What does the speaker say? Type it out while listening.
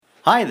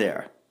Hi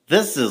there.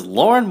 This is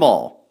Lauren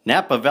Mull,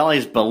 Napa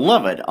Valley's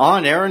beloved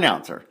on-air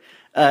announcer.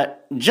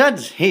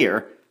 Judd's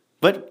here,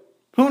 but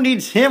who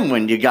needs him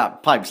when you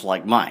got pipes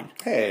like mine?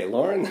 Hey,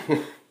 Lauren.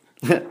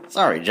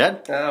 Sorry,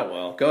 Judd.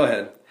 Well, go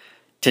ahead.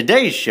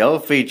 Today's show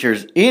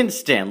features Ian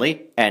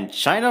Stanley and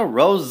China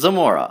Rose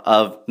Zamora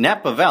of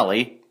Napa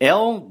Valley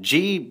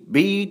LGBTQ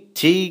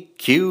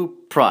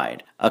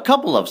Pride, a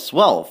couple of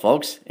swell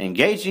folks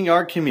engaging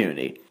our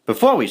community.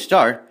 Before we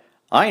start,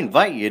 I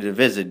invite you to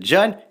visit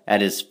Judd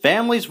at his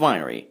family's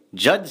winery,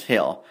 Judd's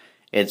Hill.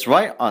 It's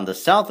right on the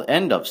south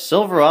end of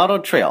Silverado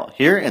Trail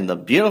here in the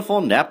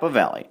beautiful Napa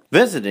Valley.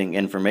 Visiting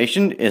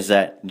information is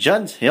at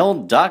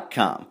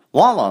juddshill.com.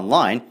 While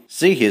online,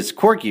 see his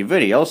quirky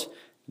videos,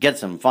 get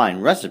some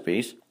fine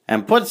recipes,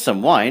 and put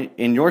some wine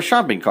in your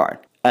shopping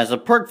cart. As a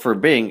perk for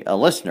being a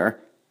listener,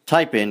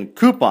 type in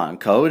coupon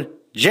code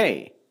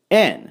JNVS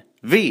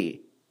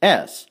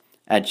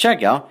at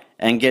checkout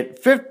and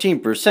get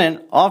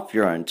 15% off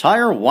your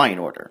entire wine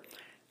order.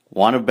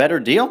 Want a better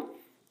deal?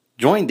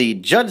 Join the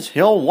Judd's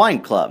Hill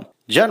Wine Club.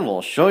 Judd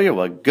will show you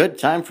a good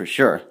time for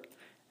sure.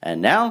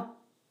 And now,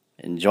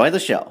 enjoy the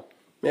show.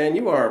 Man,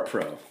 you are a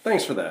pro.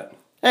 Thanks for that.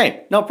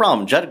 Hey, no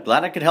problem, Judd.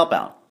 Glad I could help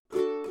out.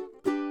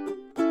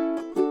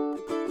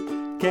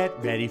 Get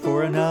ready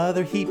for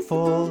another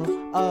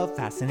heapful of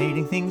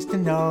fascinating things to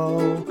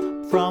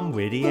know from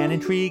witty and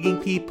intriguing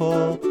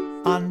people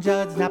on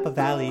Judd's Napa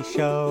Valley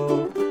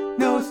Show.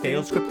 No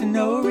stale script and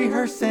no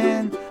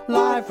rehearsing,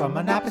 live from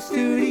a Napa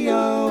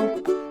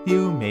studio.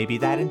 You may be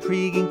that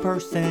intriguing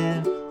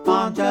person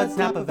on Judd's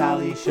Napa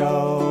Valley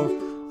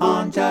Show.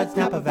 On Judd's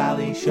Napa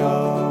Valley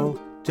Show.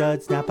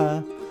 Judd's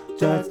Napa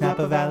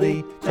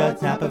Valley,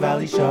 Judd's Napa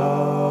Valley Show.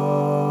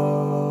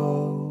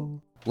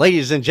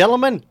 Ladies and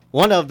gentlemen,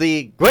 one of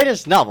the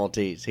greatest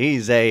novelties.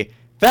 He's a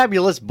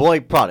fabulous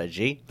boy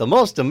prodigy, the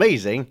most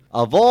amazing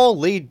of all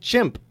lead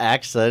chimp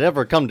acts that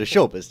ever come to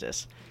show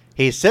business.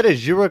 He said,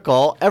 as you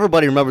recall,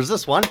 everybody remembers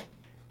this one.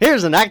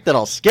 Here's an act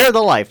that'll scare the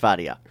life out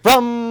of you.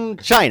 From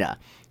China.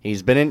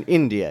 He's been in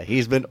India.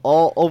 He's been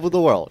all over the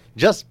world.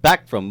 Just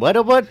back from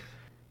Weatherwood,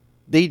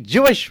 the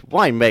Jewish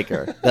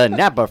winemaker, the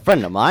Napa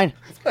friend of mine,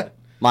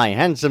 my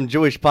handsome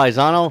Jewish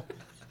paisano,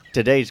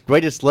 today's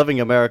greatest living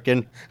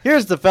American.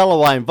 Here's the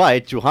fellow I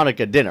invite to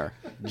Hanukkah dinner,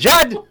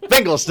 Judd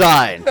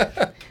Finkelstein.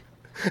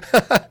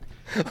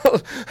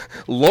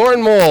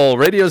 Lauren Mull,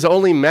 radio's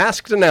only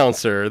masked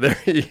announcer. There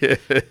he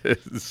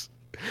is.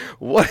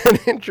 What an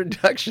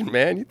introduction,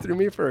 man. You threw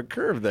me for a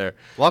curve there.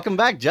 Welcome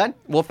back, Judd.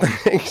 Well,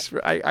 thanks.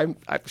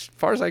 As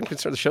far as I'm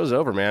concerned, the show's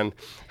over, man.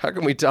 How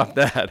can we top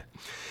that?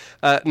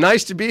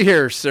 Nice to be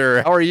here,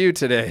 sir. How are you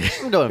today?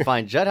 I'm doing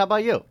fine, Judd. How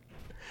about you?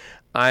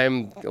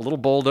 I'm a little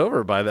bowled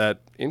over by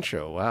that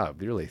intro. Wow, it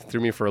really threw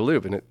me for a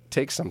loop, and it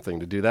takes something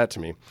to do that to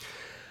me.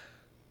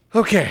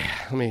 Okay,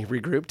 let me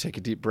regroup, take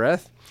a deep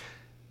breath.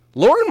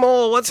 Lauren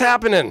Mull, what's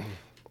happening?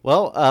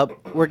 Well,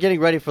 we're getting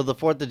ready for the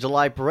 4th of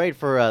July parade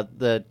for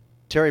the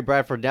Terry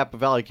Bradford Napa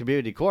Valley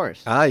Community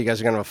Chorus. Ah, you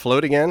guys are going to have a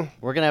float again?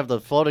 We're going to have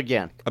the float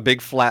again. A big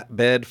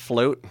flatbed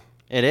float?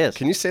 It is.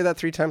 Can you say that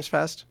 3 times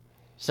fast?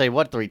 Say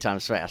what 3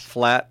 times fast?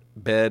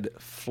 Flatbed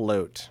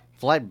float.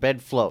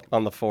 Flatbed float.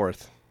 On the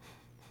 4th.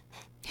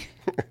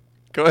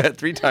 Go ahead,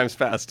 3 times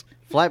fast.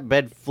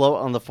 Flatbed float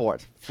on the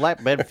 4th.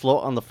 Flatbed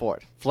float on the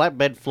 4th.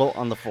 Flatbed float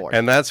on the 4th.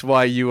 And that's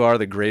why you are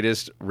the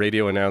greatest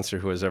radio announcer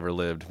who has ever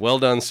lived. Well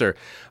done, sir.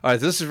 All right,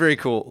 this is very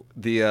cool.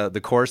 The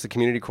chorus, the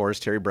community chorus,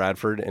 Terry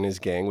Bradford and his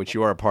gang, which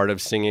you are a part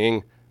of,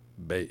 singing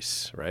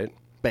bass, right?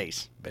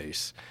 Bass.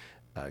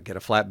 Get a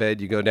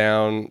flatbed, you go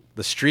down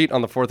the street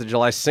on the 4th of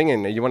July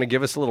singing. You want to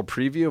give us a little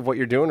preview of what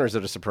you're doing, or is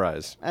it a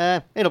surprise?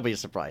 It'll be a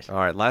surprise. All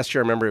right, last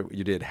year I remember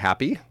you did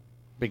Happy.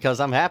 Because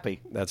I'm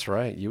happy. That's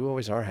right. You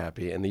always are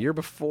happy. And the year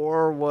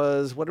before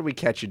was, what did we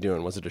catch you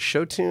doing? Was it a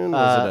show tune?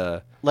 Was it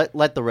a...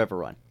 Let the River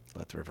Run.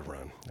 Let the River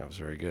Run. That was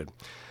very good.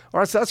 All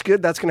right, so that's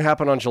good. That's going to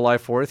happen on July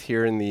 4th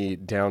here in the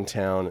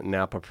downtown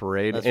Napa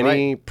Parade. That's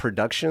any right.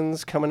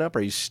 productions coming up?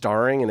 Are you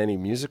starring in any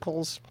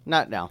musicals?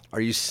 Not now.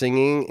 Are you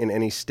singing in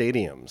any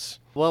stadiums?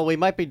 Well, we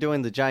might be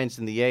doing the Giants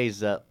and the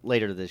A's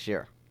later this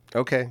year.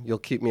 Okay, you'll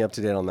keep me up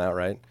to date on that,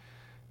 right?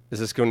 Is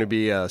this going to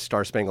be a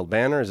Star Spangled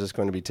Banner? Is this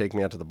going to be Take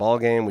Me Out to the Ball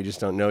Game? We just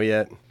don't know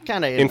yet.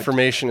 Kind of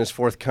information is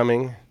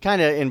forthcoming. Kind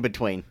of in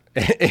between.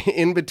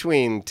 In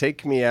between,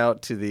 take me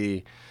out to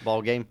the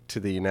ball game,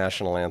 to the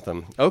national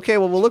anthem. Okay,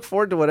 well, we'll look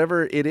forward to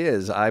whatever it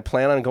is. I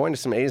plan on going to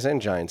some A's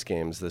and Giants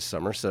games this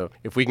summer, so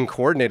if we can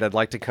coordinate, I'd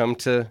like to come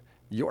to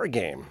your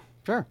game.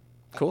 Sure.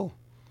 Cool.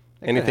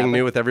 Anything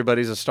new with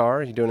Everybody's a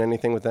Star? You doing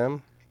anything with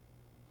them?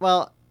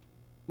 Well,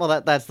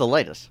 that's the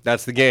latest.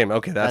 That's the game.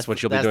 Okay, that's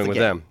what you'll be doing with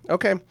them.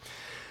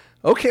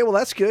 Okay, well,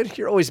 that's good.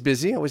 You're always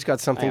busy. Always got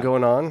something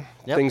going on.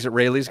 Yep. Things at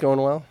Raley's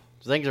going well?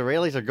 Things at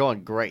Raley's are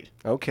going great.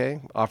 Okay.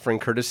 Offering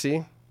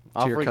courtesy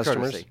to your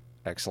customers? Courtesy.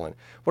 Excellent.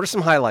 What are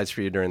some highlights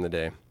for you during the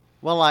day?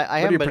 Well, what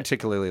do you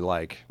particularly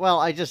like?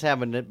 Well, I just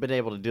haven't been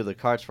able to do the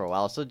carts for a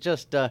while, so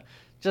just the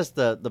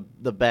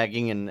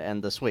bagging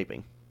and the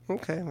sweeping.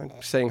 Okay.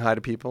 Saying hi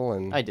to people.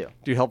 And I do.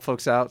 Do you help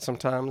folks out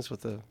sometimes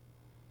with the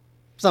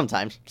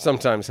Sometimes.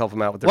 Sometimes help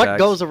them out with their What bags.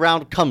 goes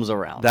around comes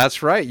around.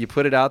 That's right. You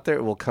put it out there,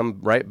 it will come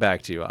right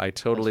back to you. I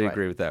totally That's right.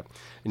 agree with that.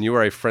 And you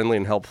are a friendly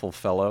and helpful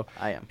fellow.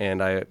 I am.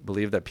 And I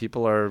believe that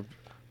people are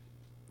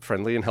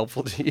friendly and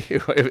helpful to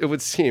you. It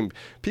would seem.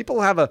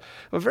 People have a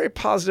very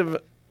positive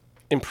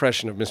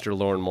impression of Mr.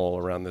 Lauren Mole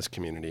around this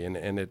community,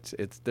 and it's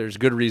there's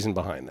good reason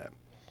behind that.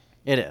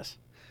 It is.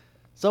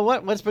 So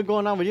what's been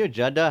going on with you,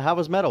 Judd? How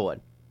was Meadowwood?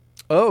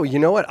 Oh, you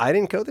know what? I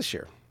didn't go this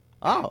year.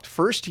 Oh,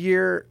 First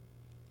year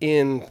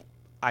in,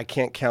 I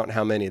can't count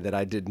how many, that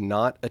I did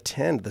not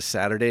attend the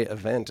Saturday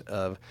event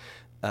of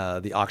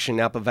the Auction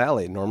Napa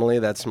Valley. Normally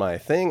that's my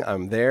thing.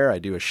 I'm there. I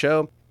do a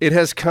show. It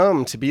has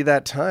come to be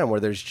that time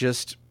where there's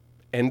just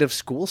end of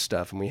school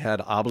stuff, and we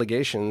had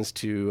obligations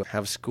to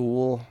have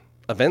school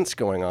events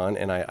going on,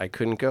 and I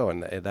couldn't go,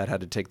 and that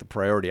had to take the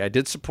priority. I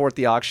did support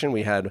the auction.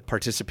 We had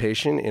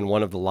participation in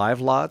one of the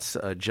live lots.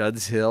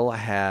 Judd's Hill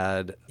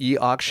had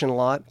e-auction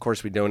lot. Of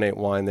course, we donate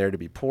wine there to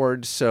be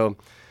poured. So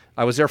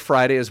I was there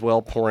Friday as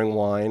well, pouring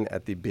wine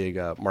at the big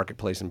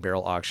marketplace and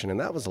barrel auction, and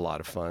that was a lot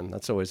of fun.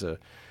 That's always a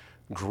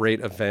great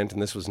event,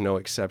 and this was no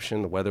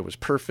exception. The weather was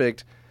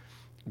perfect.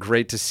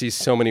 Great to see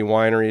so many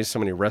wineries, so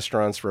many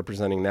restaurants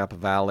representing Napa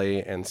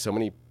Valley, and so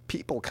many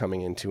people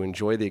coming in to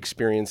enjoy the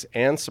experience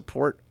and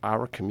support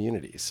our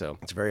community. So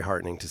it's very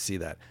heartening to see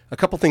that. A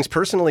couple things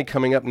personally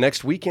coming up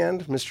next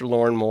weekend, Mr.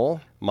 Lauren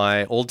Mole.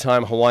 My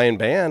old-time Hawaiian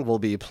band will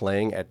be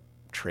playing at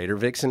Trader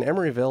Vic's in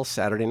Emeryville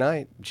Saturday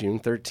night, June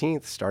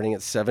 13th, starting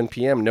at 7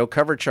 p.m. No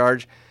cover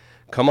charge.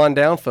 Come on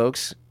down,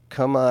 folks.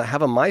 Come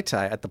have a Mai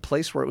Tai at the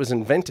place where it was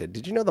invented.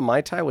 Did you know the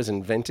Mai Tai was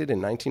invented in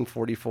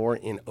 1944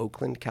 in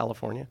Oakland,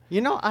 California?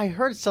 I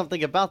heard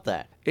something about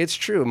that. It's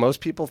true.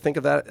 Most people think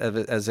of that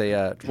as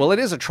a well, it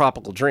is a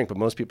tropical drink, but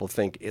most people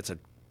think it's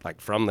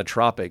like from the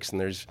tropics.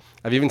 And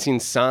I've even seen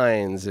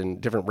signs in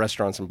different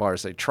restaurants and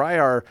bars say, "Try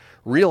our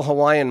real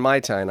Hawaiian Mai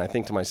Tai." And I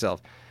think to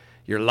myself,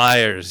 "You're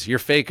liars, you're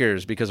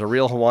fakers, because a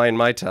real Hawaiian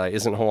Mai Tai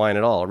isn't Hawaiian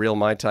at all. A real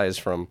Mai Tai is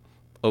from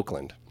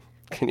Oakland."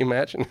 Can you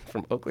imagine?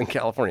 From Oakland,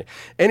 California.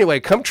 Anyway,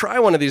 come try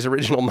one of these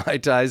original Mai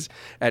Tais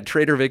at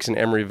Trader Vic's in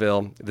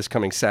Emeryville this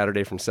coming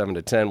Saturday from 7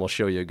 to 10. We'll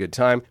show you a good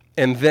time.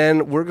 And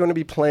then we're going to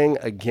be playing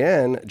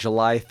again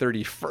July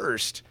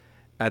 31st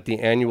at the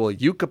annual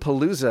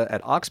Yucapalooza at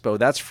Oxbow.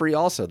 That's free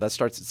also. That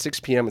starts at 6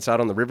 p.m. It's out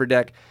on the river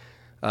deck.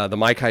 The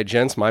Maikai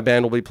Gents, my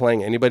band, will be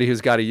playing. Anybody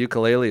who's got a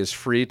ukulele is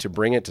free to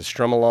bring it to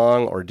strum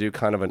along or do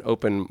kind of an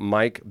open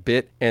mic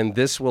bit. And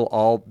this will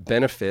all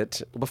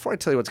benefit. Before I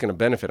tell you what's going to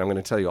benefit, I'm going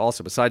to tell you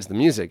also, besides the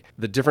music,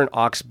 the different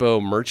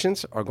Oxbow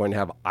merchants are going to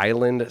have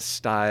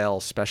island-style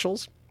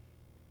specials.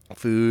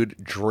 Food,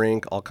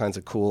 drink, all kinds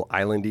of cool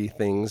islandy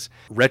things.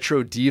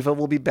 Retro Diva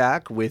will be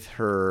back with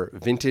her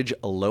vintage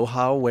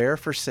Aloha wear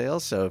for sale.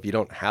 So if you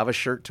don't have a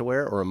shirt to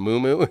wear or a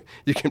muumuu,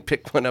 you can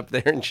pick one up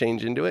there and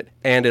change into it.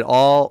 And it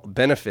all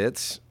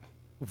benefits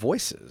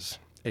Voices,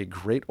 a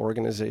great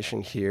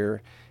organization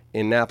here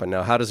in Napa.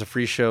 Now, how does a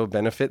free show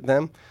benefit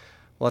them?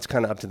 Well, that's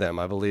kind of up to them.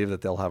 I believe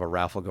that they'll have a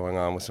raffle going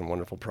on with some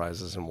wonderful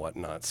prizes and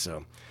whatnot.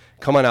 So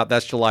come on out.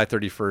 That's July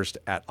 31st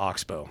at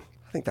Oxbow.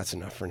 I think that's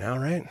enough for now,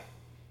 right?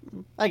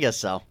 I guess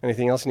so.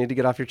 Anything else you need to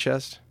get off your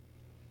chest?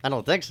 I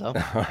don't think so.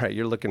 All right,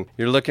 you're looking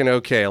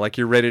okay, like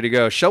you're ready to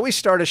go. Shall we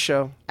start a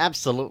show?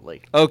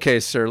 Absolutely.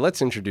 Okay, sir,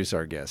 let's introduce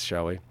our guests,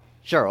 shall we?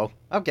 Sure.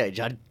 Okay,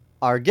 Judd.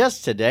 Our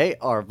guests today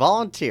are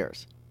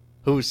volunteers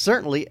who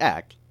certainly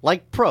act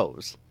like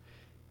pros.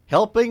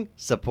 Helping,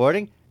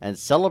 supporting, and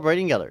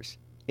celebrating others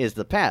is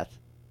the path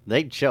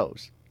they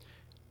chose.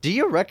 Do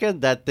you reckon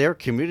that they're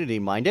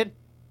community-minded?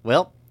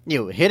 Well,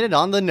 you hit it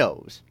on the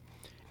nose.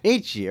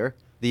 Each year,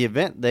 the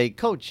event they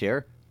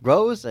co-chair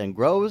grows and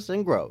grows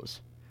and grows.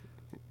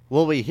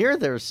 Will we hear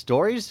their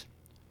stories,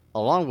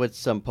 along with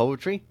some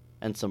poetry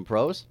and some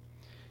prose?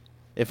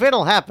 If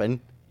it'll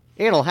happen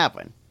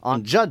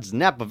on Judd's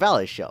Napa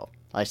Valley show,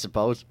 I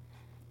suppose.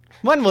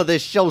 When will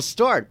this show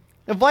start?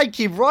 If I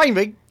keep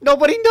rhyming,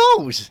 nobody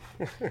knows.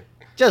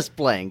 Just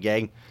playing,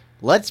 gang.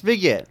 Let's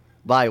begin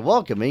by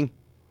welcoming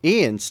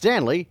Ian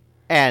Stanley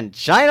and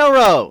China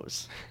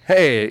Rose.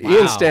 Hey, wow.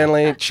 Ian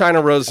Stanley,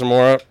 China Rose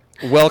Zamora,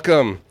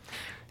 welcome.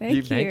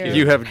 Thank you.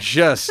 You have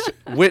just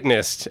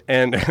witnessed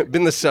and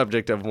been the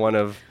subject of one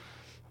of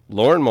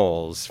Lauren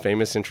Mole's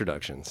famous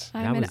introductions.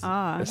 I'm in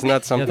awe. It's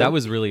not something. Yeah, that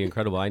was really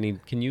incredible.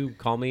 Can you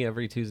call me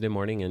every Tuesday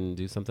morning and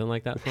do something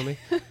like that for me?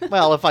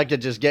 Well, if I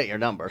could just get your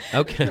number.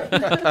 Okay.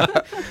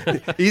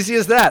 Easy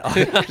as that.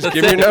 Just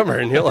give me your number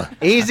and he'll.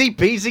 Easy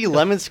peasy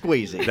lemon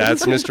squeezy.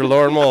 That's Mr.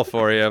 Lauren Mole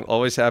for you.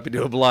 Always happy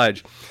to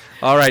oblige.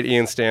 All right,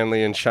 Ian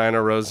Stanley and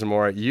China Rose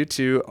Zamora, you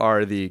two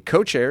are the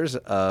co-chairs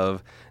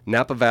of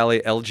Napa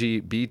Valley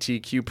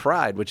LGBTQ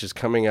Pride, which is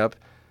coming up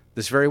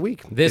this very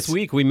week. This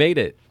week, we made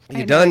it.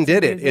 You done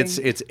did it.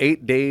 It's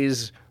 8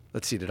 days.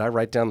 Let's see, did I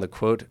write down the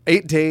quote?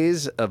 8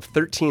 days of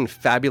 13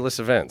 fabulous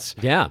events.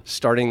 Yeah.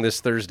 Starting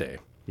this Thursday.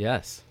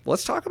 Yes.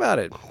 Let's talk about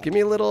it. Give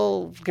me a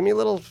little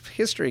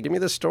history. Give me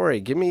the story.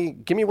 Give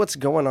me what's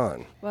going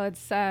on. Well,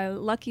 it's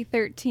Lucky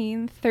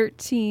 13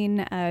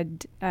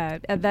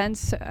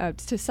 events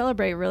to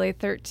celebrate really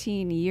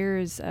 13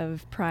 years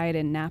of Pride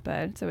in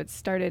Napa. So it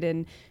started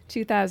in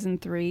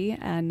 2003,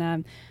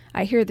 and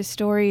I hear the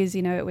stories.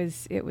 You know, it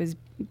was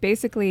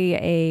basically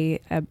a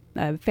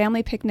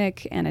family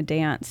picnic and a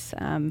dance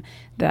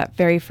that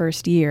very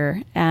first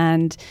year,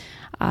 and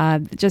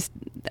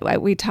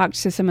we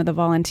talked to some of the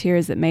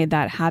volunteers that made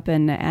that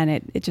happen, and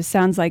it just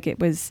sounds like it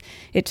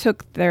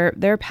took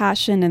their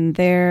passion and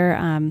their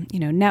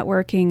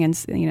networking and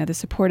the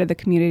support of the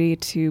community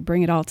to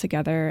bring it all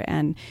together,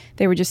 and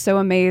they were just so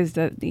amazed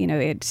that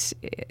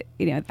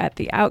at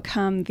the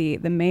outcome. The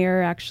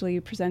mayor actually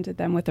presented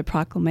them with a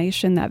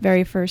proclamation that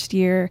very first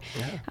year.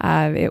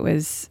 Yeah. It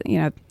was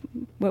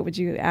what would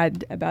you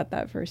add about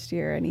that first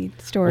year? Any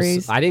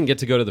stories? Well, I didn't get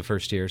to go to the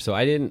first year, so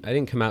I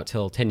didn't come out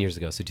till 10 years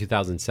ago, so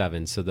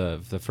 2007. So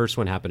the first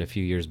one happened a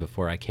few years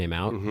before I came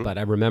out. Mm-hmm. But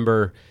I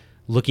remember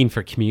looking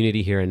for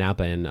community here in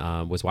Napa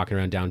and was walking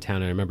around downtown,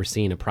 and I remember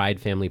seeing a Pride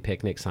Family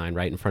Picnic sign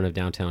right in front of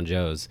Downtown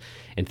Joe's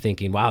and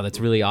thinking, wow, that's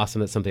really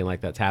awesome that something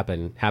like that's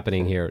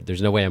happening here.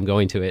 There's no way I'm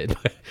going to it.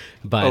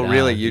 But oh,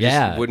 really? You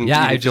just wouldn't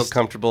feel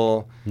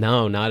comfortable?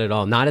 No, not at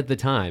all. Not at the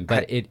time.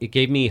 But it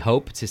gave me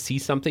hope to see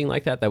something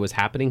like that was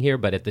happening here.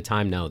 But at the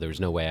time, no, there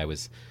was no way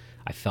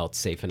I felt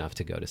safe enough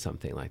to go to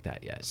something like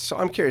that yet. So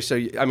I'm curious. So,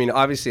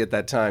 obviously at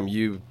that time,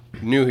 you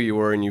knew who you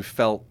were and you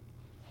felt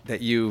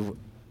that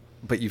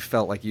but you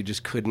felt like you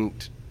just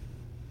couldn't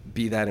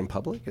be that in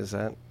public? Is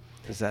that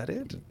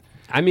it?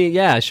 I mean,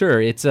 yeah,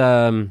 sure. It's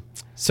so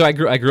I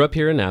grew up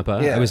here in Napa.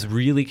 Yeah. I was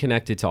really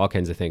connected to all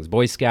kinds of things.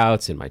 Boy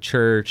Scouts in my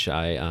church.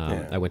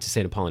 I went to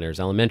St.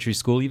 Apollinaris Elementary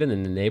School, even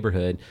in the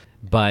neighborhood.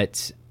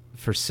 But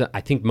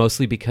I think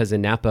mostly because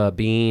in Napa,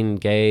 being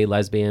gay,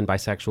 lesbian,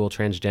 bisexual,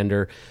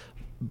 transgender,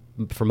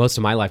 for most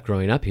of my life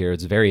growing up here,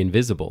 it's very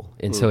invisible.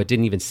 And so it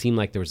didn't even seem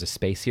like there was a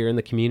space here in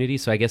the community.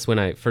 So I guess when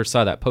I first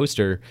saw that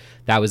poster,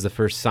 that was the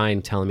first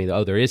sign telling me that,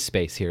 oh, there is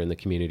space here in the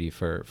community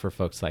for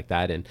folks like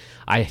that. And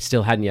I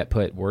still hadn't yet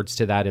put words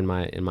to that in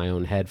my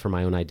own head for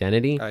my own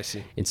identity. I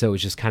see. And so it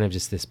was just kind of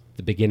just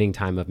the beginning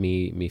time of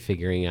me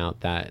figuring out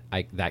that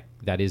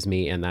that is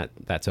me, and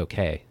that's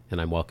okay.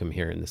 And I'm welcome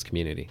here in this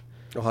community.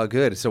 Oh, how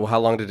good. So how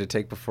long did it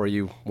take before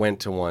you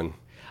went to one?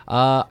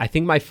 I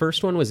think my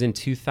first one was in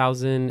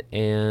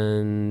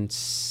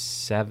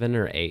 2007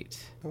 or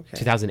 8. Okay.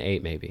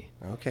 2008 maybe.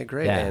 Okay,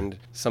 great. Yeah. And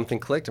something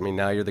clicked. I mean,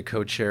 now you're the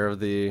co-chair of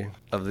the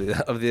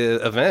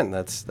event.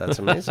 That's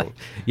amazing.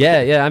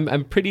 Yeah.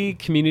 I'm pretty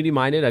community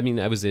minded. I mean,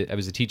 I was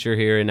a teacher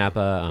here in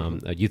Napa,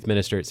 a youth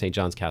minister at St.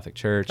 John's Catholic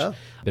Church. Oh.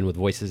 I've been with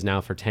Voices now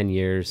for 10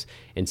 years,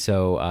 and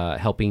so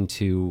helping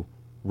to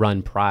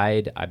run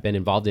Pride, I've been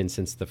involved in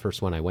since the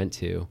first one I went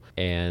to,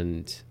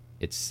 and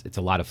it's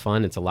a lot of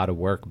fun. It's a lot of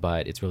work,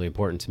 but it's really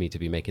important to me to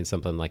be making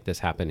something like this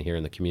happen here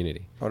in the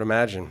community. I would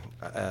imagine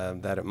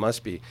that it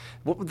must be.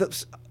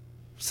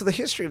 So the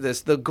history of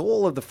this, the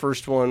goal of the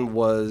first one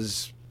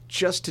was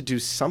just to do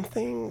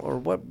something, or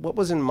what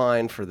was in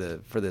mind for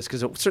this?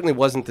 Because it certainly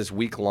wasn't this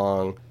week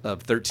long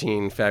of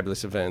 13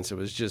 fabulous events. It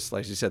was just,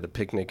 like you said, the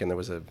picnic, and there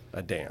was a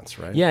dance,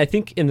 right? Yeah, I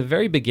think in the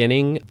very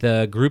beginning,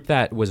 the group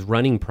that was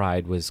running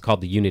Pride was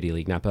called the Unity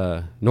League,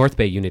 Napa North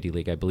Bay Unity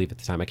League, I believe at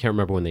the time. I can't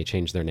remember when they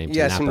changed their name to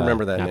Napa. I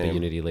remember that Napa name.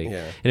 Unity League.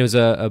 Yeah. And it was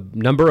a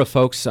number of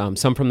folks, some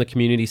from the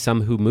community,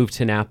 some who moved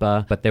to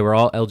Napa, but they were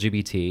all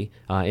LGBT,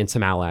 and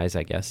some allies,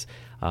 I guess.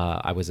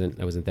 I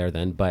wasn't there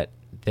then, but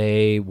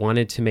they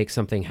wanted to make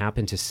something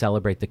happen to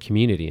celebrate the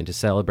community and to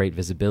celebrate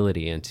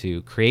visibility and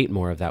to create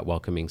more of that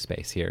welcoming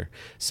space here.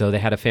 So they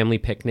had a family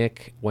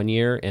picnic one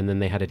year, and then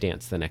they had a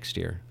dance the next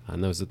year.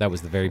 And that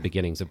was the very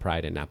beginnings of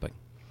Pride in Napa.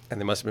 And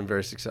they must have been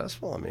very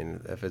successful. I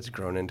mean, if it's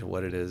grown into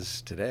what it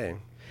is today.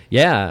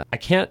 Yeah, I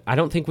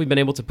don't think we've been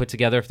able to put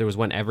together if there was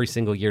one every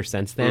single year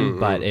since then,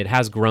 but it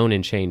has grown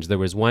and changed. There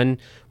was one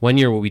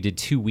year where we did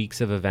 2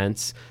 weeks of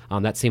events.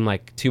 That seemed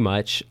like too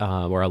much,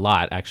 or a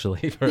lot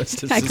actually, for us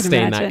to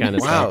sustain that kind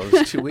of stuff. Wow, it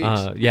was 2 weeks.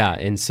 Yeah,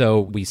 and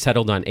so we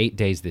settled on 8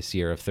 days this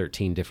year of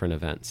 13 different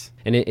events.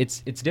 And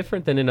it's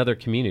different than in other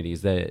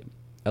communities. That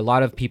a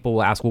lot of people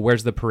will ask, well,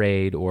 where's the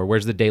parade, or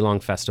where's the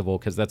day-long festival,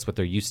 because that's what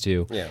they're used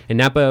to. Yeah. In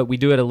Napa, we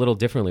do it a little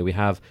differently. We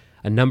have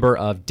a number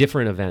of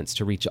different events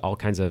to reach all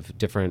kinds of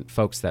different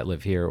folks that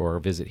live here or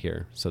visit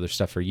here. So there's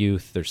stuff for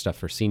youth, there's stuff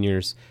for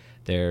seniors,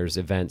 there's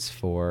events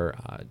for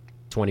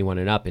 21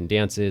 and up and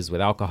dances with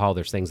alcohol,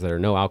 there's things that are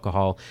no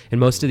alcohol, and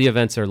most of the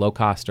events are low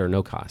cost or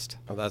no cost.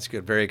 Oh, that's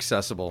good. Very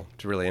accessible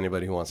to really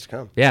anybody who wants to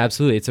come. Yeah,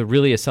 absolutely. It's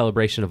really a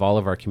celebration of all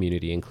of our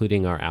community,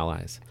 including our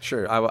allies.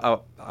 Sure. I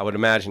I would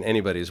imagine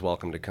anybody is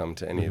welcome to come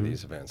to any of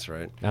these events,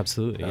 right?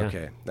 Absolutely, yeah.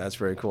 Okay, that's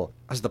very cool.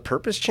 Has the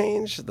purpose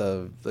changed,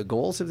 the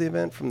goals of the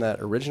event from that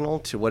original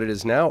to what it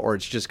is now, or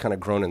it's just kind of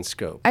grown in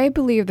scope? I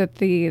believe that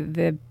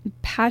the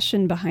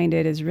passion behind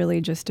it is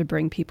really just to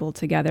bring people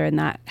together, and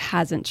that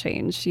hasn't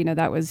changed.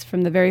 That was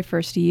from the very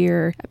first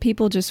year.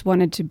 People just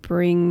wanted to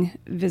bring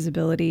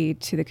visibility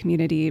to the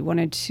community,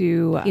 wanted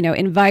to,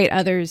 invite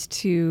others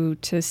to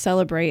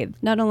celebrate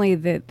not only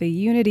the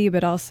unity,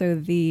 but also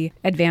the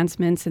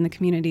advancements in the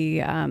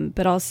community,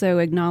 but also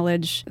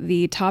acknowledge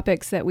the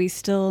topics that we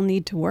still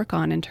need to work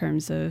on in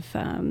terms of,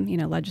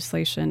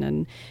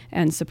 legislation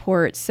and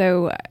support.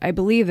 So I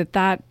believe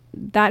that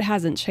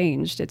hasn't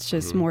changed. It's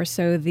just more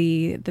so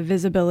the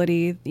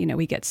visibility.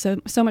 We get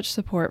so much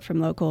support from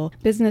local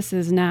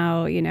businesses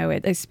now.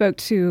 I spoke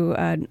to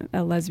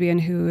a lesbian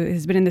who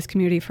has been in this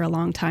community for a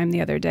long time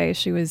the other day.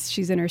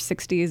 She's in her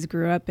 60s,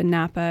 grew up in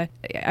Napa.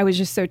 I was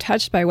just so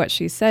touched by what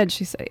she said.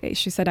 She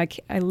said,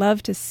 I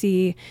love to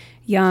see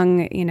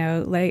young,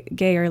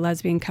 gay or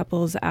lesbian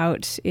couples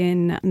out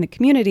in the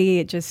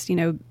community, just,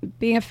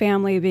 being a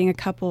family, being a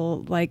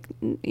couple,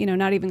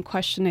 not even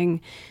questioning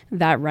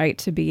that right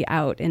to be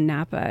out in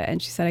Napa.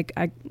 And she said,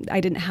 I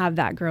didn't have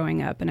that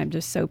growing up, and I'm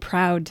just so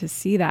proud to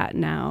see that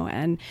now.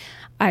 And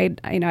I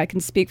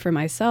can speak for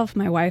myself.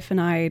 My wife and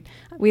I,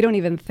 we don't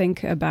even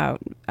think about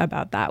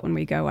that when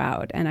we go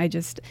out. And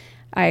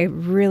I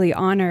really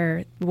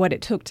honor what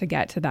it took to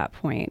get to that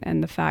point,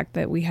 and the fact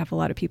that we have a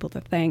lot of people to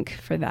thank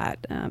for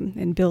that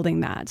in building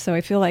that. So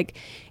I feel like,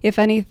 if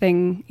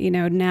anything,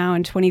 now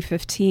in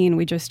 2015,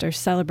 we just are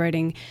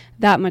celebrating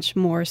that much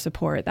more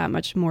support, that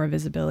much more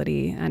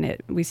visibility, and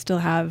we still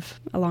have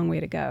a long way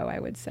to go, I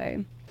would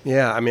say.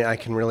 Yeah, I mean, I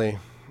was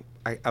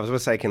going to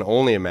say I can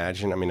only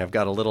imagine. I mean, I've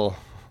got a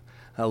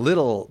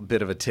little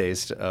bit of a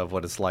taste of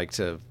what it's like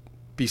to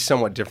be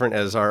somewhat different,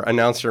 as our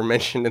announcer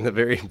mentioned in the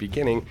very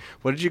beginning.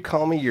 What did you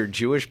call me? Your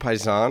Jewish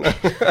paisan?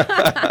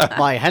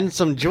 My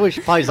handsome Jewish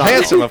paisan.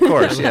 Handsome, of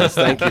course. Yes,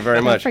 thank you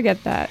very much. Don't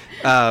forget that.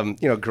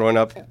 Growing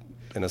up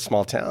in a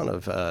small town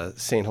of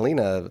St.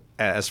 Helena,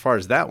 as far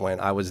as that went,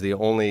 I was the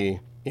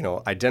only,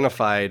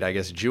 identified, I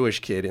guess, Jewish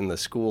kid in the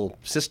school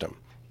system.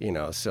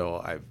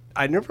 So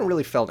I never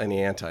really felt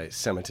any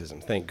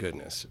anti-Semitism, thank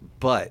goodness.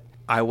 But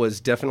I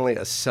was definitely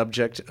a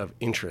subject of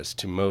interest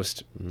to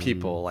most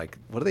people. Like,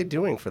 what are they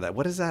doing for that?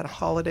 What is that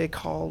holiday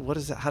called? What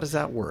is that? How does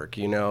that work?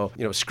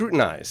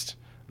 Scrutinized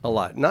a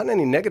lot. Not in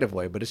any negative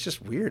way, but it's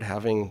just weird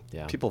having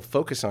people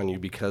focus on you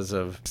because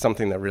of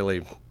something that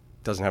really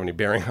doesn't have any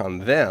bearing on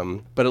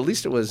them. But at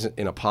least it was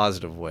in a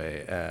positive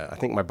way. I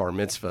think my bar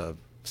mitzvah,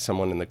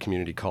 someone in the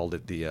community called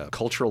it the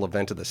cultural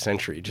event of the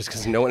century, just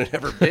because no one had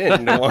ever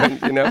been to one,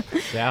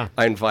 Yeah.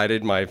 I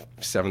invited my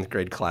 7th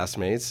grade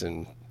classmates,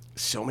 and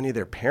so many of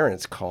their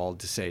parents called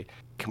to say,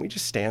 can we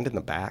just stand in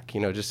the back,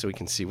 just so we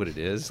can see what it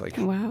is? Like,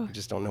 wow. We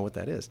just don't know what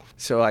that is.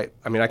 So I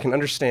can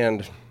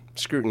understand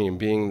scrutiny and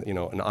being,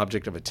 an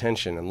object of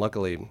attention. And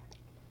luckily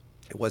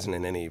it wasn't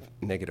in any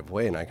negative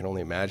way. And I can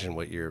only imagine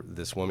what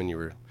this woman you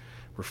were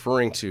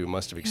referring to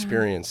must have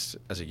experienced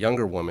as a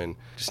younger woman,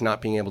 just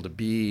not being able to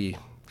be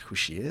who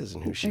she is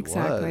and who she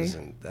was.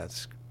 And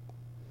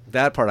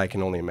that part I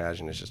can only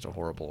imagine is just a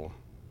horrible,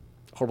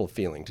 horrible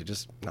feeling, to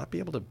just not be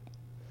able to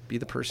be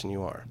the person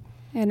you are.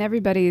 And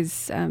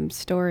everybody's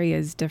story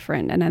is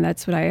different. And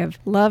that's what I have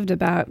loved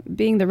about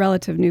being the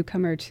relative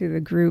newcomer to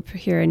the group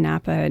here in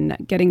Napa, and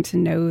getting to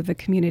know the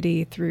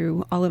community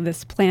through all of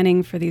this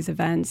planning for these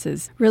events,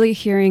 is really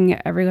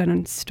hearing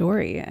everyone's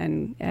story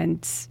and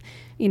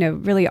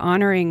really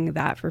honoring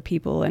that for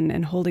people,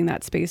 and holding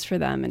that space for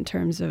them in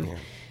terms of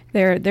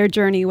their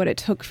journey, what it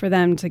took for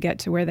them to get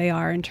to where they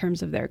are in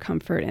terms of their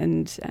comfort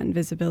and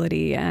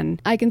visibility.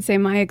 And I can say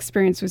my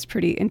experience was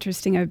pretty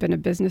interesting. I've been a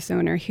business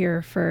owner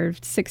here for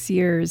 6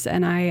 years,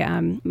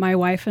 and my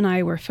wife and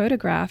I were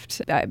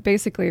photographed.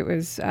 Basically, it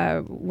was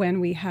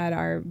when we had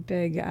our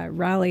big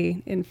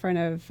rally in front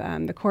of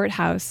the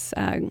courthouse.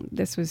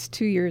 This was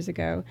 2 years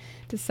ago,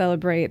 to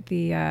celebrate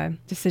the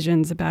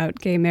decisions about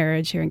gay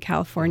marriage here in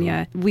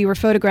California. We were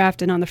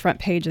photographed and on the front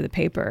page of the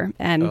paper.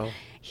 And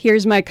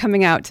here's my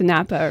coming out to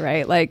Napa,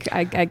 right? Like,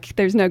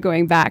 there's no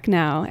going back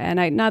now. And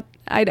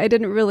I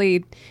didn't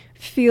really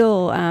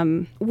feel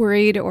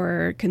worried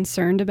or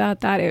concerned about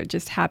that. It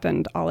just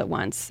happened all at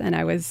once. And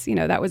I was,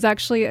 that was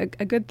actually a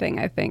good thing,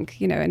 I think,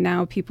 and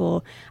now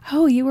people,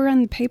 oh, you were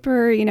on the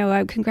paper,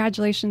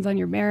 congratulations on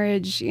your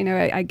marriage.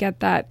 I get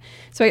that.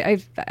 So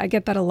I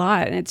get that a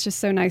lot. And it's just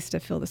so nice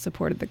to feel the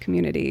support of the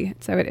community.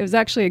 So it was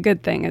actually a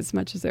good thing, as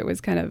much as it was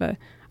kind of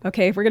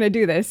okay, if we're going to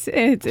do this,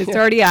 it's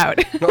already out.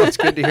 No, it's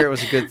good to hear it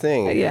was a good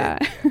thing. Yeah.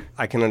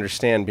 I can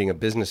understand being a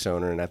business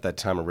owner, and at that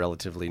time a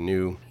relatively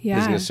new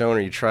business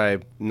owner. You try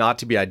not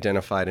to be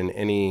identified in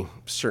any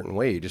certain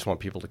way. You just want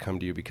people to come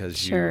to you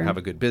because you have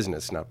a good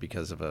business, not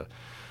because of a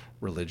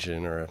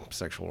religion or a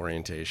sexual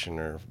orientation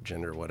or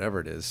gender,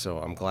 whatever it is. So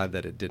I'm glad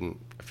that it didn't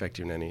affect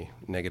you in any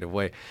negative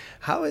way.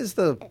 How is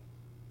the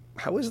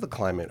how is the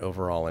climate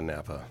overall in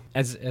Napa?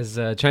 As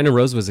China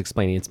Rose was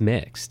explaining, it's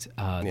mixed.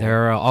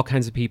 There are all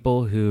kinds of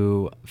people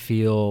who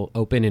feel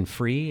open and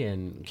free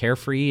and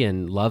carefree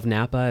and love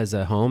Napa as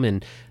a home,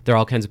 and there are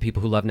all kinds of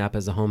people who love Napa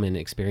as a home and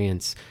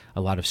experience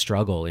a lot of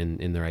struggle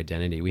in their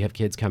identity. We have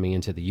kids coming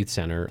into the youth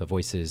center, the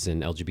Voices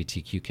and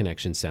LGBTQ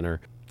Connection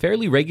Center,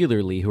 fairly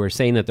regularly who are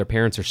saying that their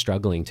parents are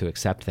struggling to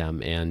accept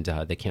them, and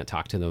they can't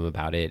talk to them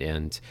about it,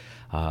 and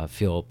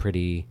feel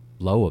pretty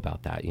low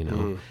about that,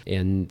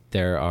 And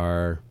there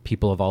are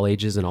people of all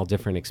ages and all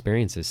different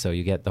experiences, so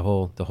you get the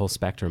whole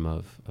spectrum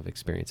of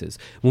experiences.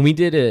 When we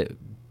did it,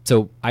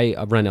 so I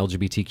run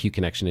LGBTQ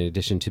Connection in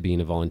addition to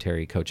being a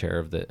voluntary co-chair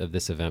of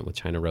this event with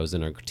China Rose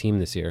and our team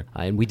this year.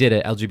 And we did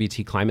an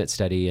LGBT climate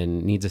study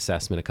and needs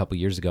assessment a couple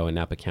years ago in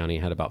Napa County.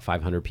 Had about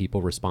 500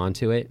 people respond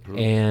to it,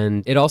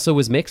 and it also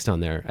was mixed on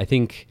there.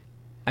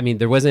 I mean,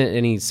 there wasn't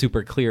any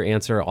super clear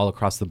answer all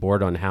across the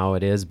board on how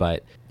it is,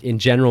 but in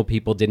general,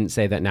 people didn't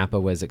say that Napa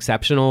was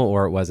exceptional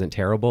or it wasn't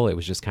terrible. It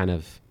was just kind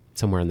of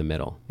somewhere in the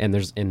middle. And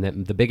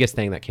the biggest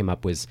thing that came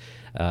up was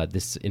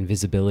this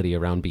invisibility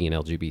around being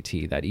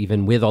LGBT, that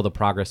even with all the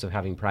progress of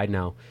having Pride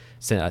now,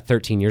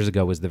 13 years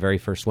ago was the very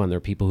first one. There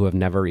are people who have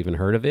never even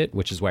heard of it,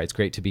 which is why it's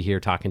great to be here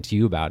talking to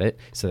you about it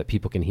so that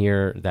people can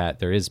hear that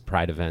there is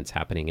Pride events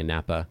happening in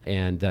Napa.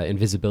 And the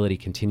invisibility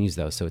continues,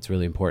 though, so it's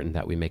really important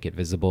that we make it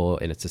visible,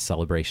 and it's a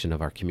celebration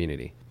of our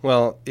community.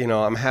 Well,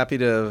 I'm happy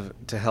to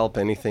help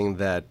anything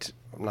that,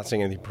 I'm not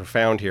saying anything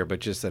profound here,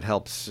 but just that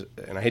helps,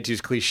 and I hate to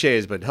use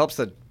cliches, but helps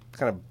that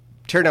kind of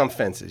tear down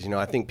fences.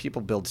 I think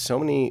people build so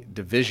many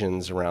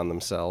divisions around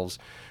themselves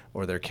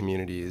or their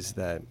communities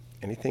that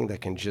anything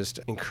that can just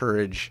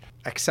encourage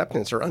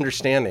acceptance or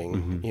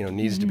understanding,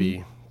 needs to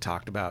be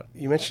talked about.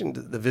 You mentioned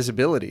the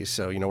visibility.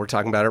 So, we're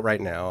talking about it right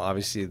now.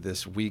 Obviously,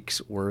 this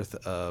week's worth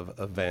of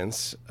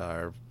events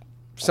are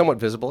somewhat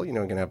visible. You're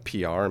going to have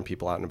PR and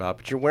people out and about.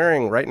 But you're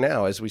wearing right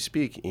now, as we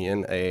speak,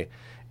 Ian, a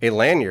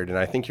lanyard, and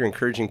I think you're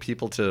encouraging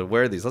people to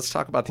wear these. Let's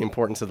talk about the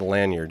importance of the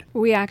lanyard.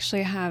 We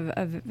actually have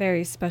a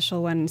very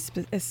special one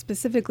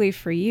specifically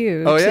for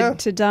you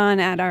to don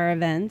at our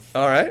events.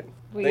 All right.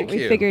 We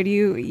figured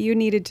you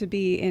needed to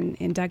be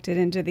inducted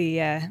into the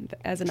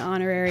as an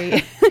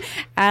honorary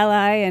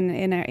ally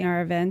in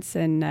our events,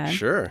 and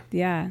sure.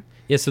 Yeah.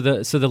 Yeah, so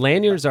the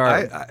lanyards are...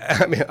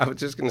 I mean, I was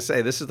just going to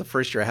say, this is the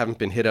first year I haven't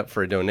been hit up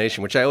for a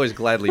donation, which I always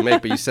gladly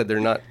make, but you said there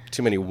are not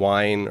too many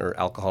wine or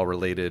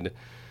alcohol-related...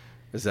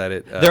 Is that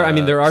it?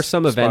 There are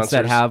some events that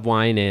sponsors? have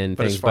wine and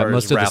things, but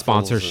most of the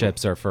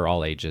sponsorships are for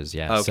all ages.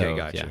 Yeah. Okay, so,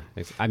 gotcha.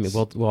 Yeah. I mean,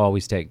 we'll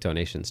always take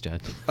donations,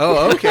 Judd.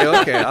 Oh, okay.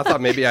 I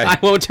thought maybe I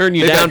won't turn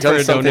you down for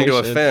a something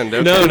donation. to offend.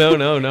 Okay.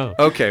 No.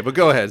 Okay, but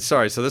go ahead.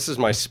 Sorry. So this is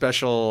my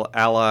special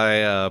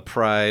Ally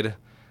Pride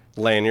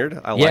lanyard.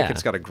 I like it.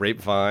 It's got a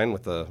grapevine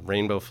with a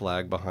rainbow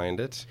flag behind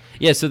it.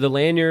 Yeah, so the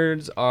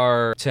lanyards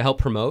are to help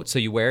promote. So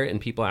you wear it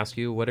and people ask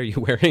you, what are you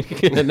wearing?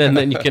 And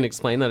then you can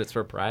explain that it's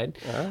for Pride.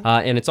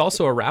 And it's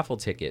also a raffle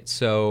ticket.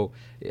 So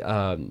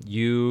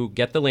you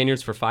get the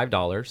lanyards for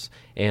 $5,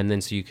 and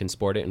then so you can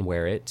sport it and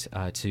wear it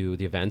to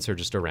the events or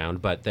just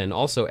around. But then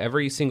also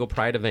every single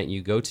Pride event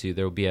you go to,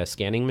 there will be a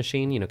scanning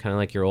machine, kind of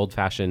like your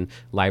old-fashioned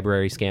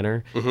library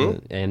scanner.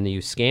 And you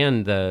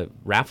scan the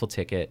raffle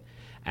ticket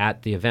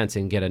at the events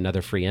and get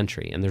another free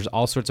entry. And there's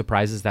all sorts of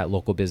prizes that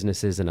local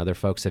businesses and other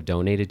folks have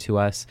donated to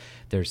us.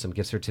 There's some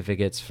gift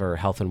certificates for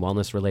health and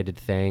wellness related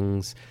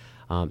things.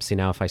 See,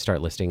 now if I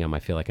start listing them, I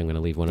feel like I'm going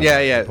to leave one of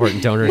the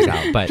important donors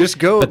out. But just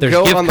go on the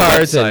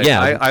website.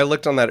 And, I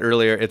looked on that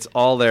earlier. It's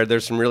all there.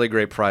 There's some really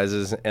great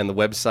prizes, and the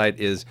website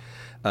is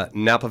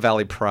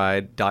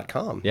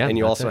NapaValleyPride.com. Yeah, and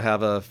you also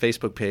have a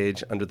Facebook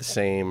page under the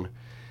same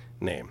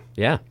name.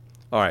 Yeah.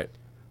 All right.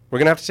 We're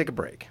going to have to take a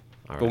break.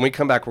 But when we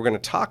come back, we're going to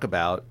talk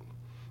about,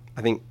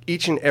 I think,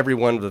 each and every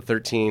one of the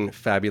 13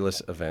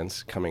 fabulous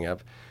events coming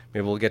up.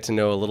 Maybe we'll get to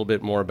know a little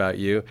bit more about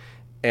you.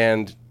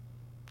 And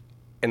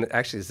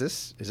actually, is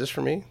this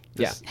for me?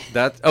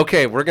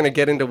 Okay, we're going to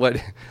get into what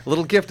a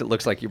little gift it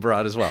looks like you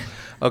brought as well.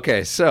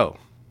 Okay, so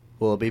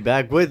we'll be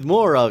back with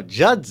more of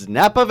Judd's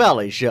Napa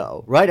Valley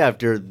Show right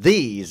after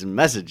these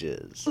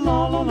messages.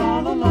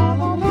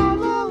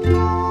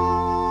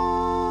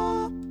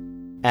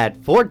 At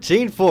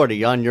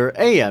 1440 on your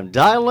AM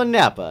dial in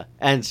Napa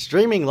and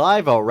streaming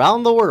live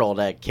around the world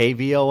at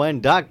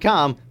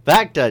kvon.com,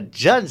 back to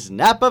Judd's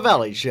Napa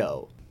Valley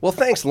Show. Well,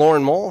 thanks,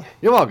 Lauren Mole.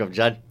 You're welcome,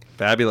 Judd.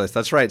 Fabulous.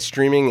 That's right.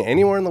 Streaming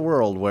anywhere in the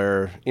world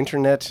where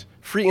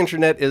free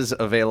internet is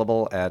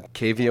available at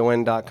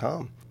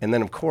kvon.com. And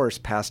then, of course,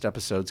 past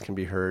episodes can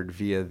be heard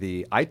via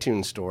the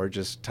iTunes store.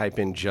 Just type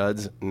in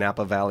Judd's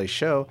Napa Valley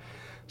Show,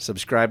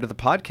 subscribe to the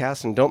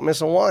podcast, and don't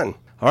miss a one.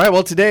 All right,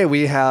 well, today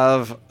we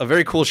have a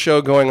very cool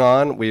show going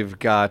on. We've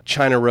got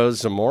China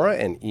Rose Zamora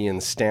and Ian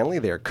Stanley.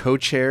 They're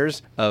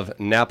co-chairs of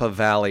Napa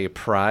Valley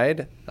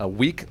Pride, a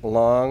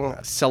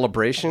week-long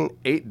celebration,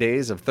 8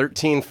 days of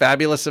 13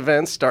 fabulous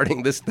events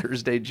starting this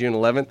Thursday, June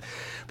 11th.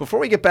 Before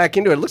we get back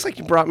into it, it looks like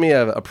you brought me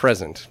a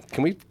present.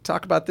 Can we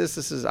talk about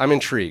this? I'm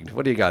intrigued.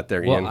 What do you got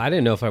there, Ian? Well, I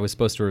didn't know if I was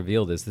supposed to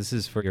reveal this. This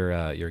is for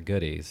your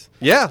goodies.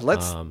 Yeah,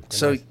 let's.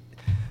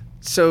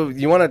 So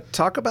you want to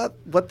talk about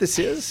what this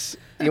is?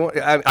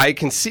 I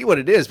can see what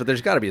it is, but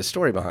there's got to be a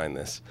story behind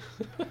this.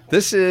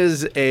 This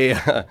is a...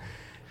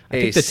 I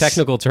think the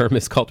technical term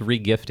is called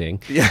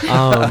regifting.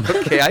 Yeah.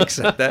 Okay, I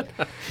accept that.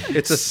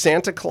 It's a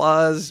Santa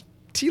Claus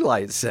tea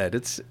light set.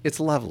 It's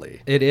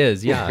lovely. It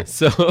is, yeah.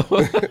 So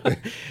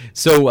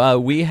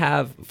we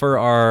have for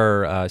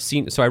our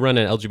so I run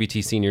an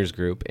LGBT seniors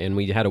group, and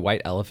we had a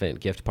white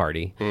elephant gift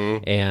party,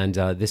 and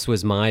this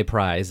was my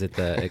prize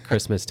at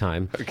Christmas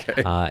time.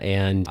 Okay.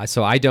 And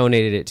so I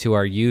donated it to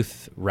our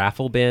youth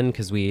raffle bin,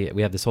 because we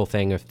have this whole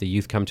thing: if the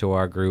youth come to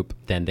our group,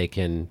 then they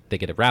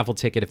get a raffle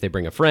ticket if they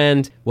bring a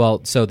friend.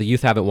 Well, so the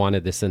youth haven't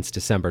wanted this since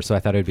December, so I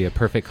thought it would be a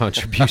perfect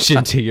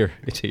contribution to your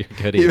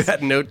goodies. You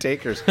had no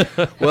takers.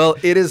 Well,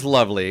 it is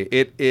lovely.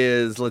 It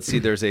is, let's see,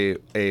 there's a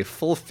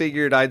full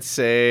figured, I'd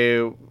say,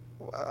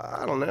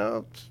 I don't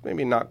know,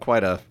 maybe not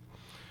quite how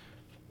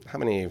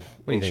many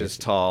inches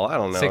tall? I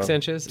don't know. 6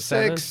 inches?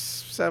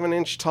 7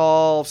 inch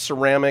tall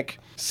ceramic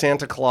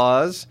Santa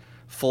Claus,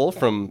 full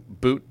from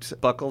boot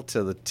buckle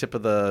to the tip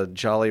of the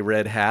jolly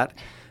red hat.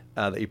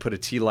 That you put a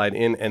tea light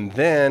in, and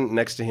then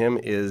next to him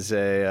is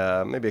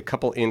maybe a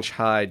couple inch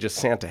high just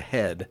Santa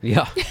head.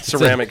 Yeah,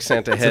 ceramic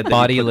Santa head. It's a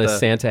bodiless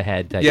Santa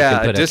head that you can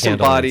put a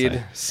disembodied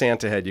inside.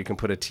 Santa head. You can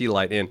put a tea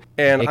light in,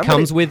 and it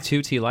comes with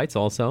 2 tea lights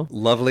also.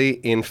 Lovely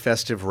in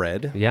festive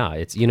red. Yeah,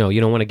 it's you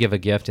don't want to give a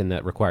gift and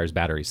that requires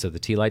batteries, so the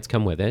tea lights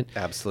come with it.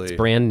 Absolutely, it's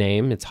brand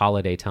name. It's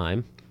holiday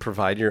time.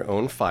 Provide your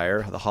own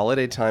fire. The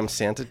holiday time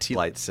Santa tea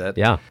light set.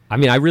 Yeah, I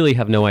mean, I really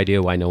have no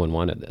idea why no one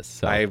wanted this.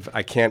 So.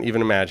 I can't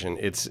even imagine.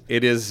 It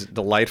is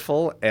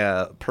delightful,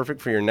 perfect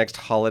for your next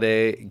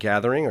holiday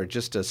gathering or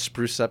just to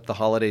spruce up the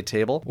holiday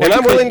table. And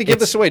I'm willing to give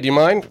this away. Do you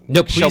mind?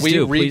 No, please Shall we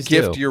do. Please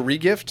re-gift do. your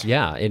re-gift?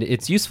 Yeah,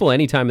 it's useful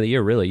any time of the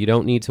year. Really, you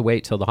don't need to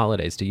wait till the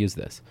holidays to use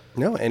this.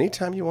 No,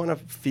 anytime you want to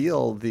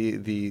feel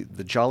the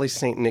jolly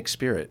Saint Nick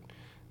spirit.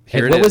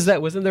 Hey, what was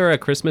that? Wasn't there a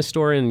Christmas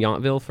store in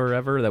Yountville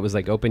forever that was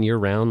like open year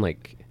round?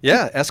 Like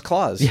yeah, S.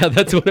 Claus. Yeah,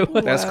 that's what it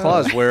was. S.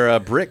 Claus, where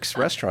Brick's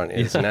restaurant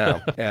is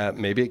now.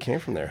 Maybe it came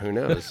from there. Who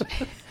knows?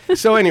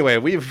 So anyway,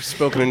 we've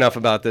spoken enough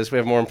about this. We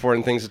have more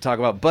important things to talk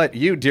about. But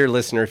you, dear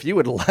listener, if you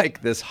would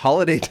like this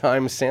holiday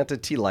time Santa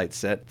tea light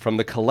set from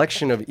the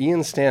collection of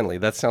Ian Stanley,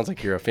 that sounds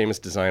like you're a famous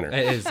designer.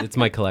 It is. It's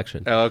my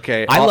collection.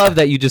 Okay. I love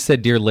that you just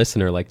said dear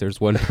listener, like there's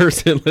one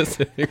person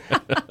listening.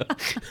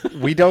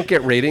 We don't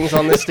get ratings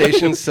on this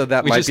station, so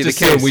that might be the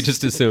case. We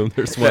just assume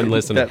there's one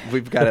listener. That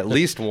we've got at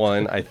least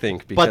one, I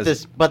think.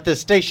 Because but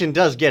this station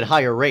does get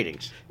higher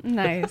ratings.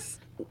 Nice.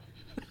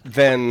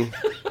 than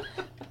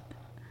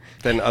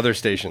other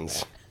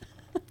stations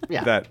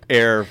that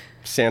air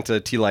Santa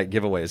tea light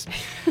giveaways.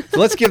 So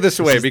let's give this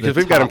away because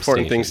we've got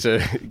important things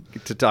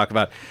to talk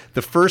about.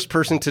 The first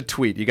person to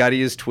tweet, you got to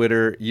use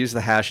Twitter, use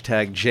the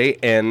hashtag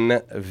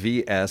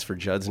JNVS for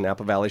Judd's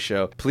Napa Valley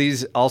Show.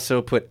 Please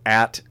also put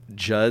at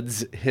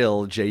Judd's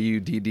Hill,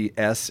 JUDDSHILL.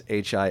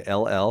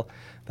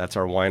 That's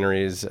our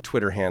winery's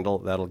Twitter handle.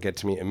 That'll get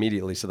to me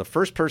immediately. So the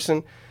first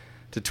person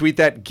to tweet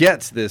that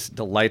gets this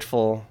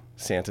delightful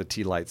Santa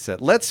tea light set.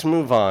 Let's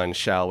move on,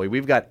 shall we?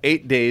 We've got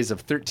 8 days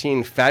of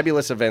 13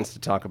 fabulous events to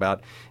talk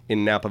about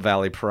in Napa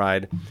Valley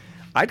Pride.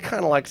 I'd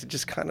kind of like to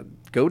just kind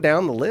of go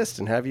down the list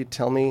and have you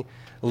tell me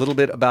a little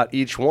bit about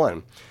each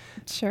one.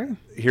 Sure.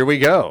 Here we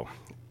go.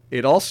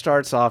 It all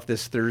starts off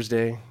this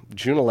Thursday,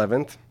 June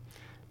 11th,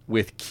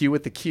 with Q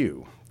at the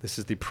Q. This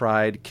is the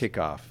Pride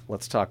kickoff.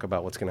 Let's talk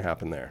about what's going to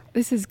happen there.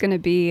 This is going to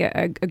be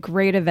a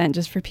great event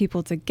just for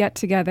people to get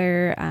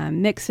together,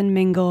 mix and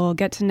mingle,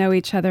 get to know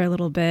each other a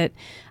little bit,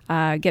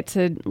 get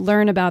to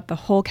learn about the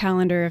whole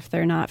calendar if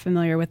they're not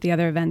familiar with the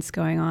other events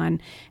going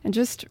on, and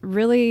just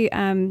really,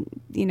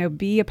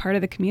 be a part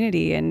of the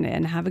community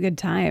and have a good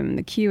time.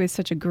 The Q is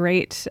such a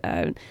great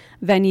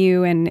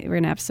venue, and we're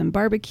going to have some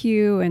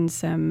barbecue and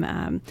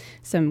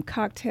some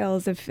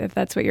cocktails if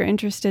that's what you're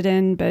interested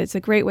in, but it's a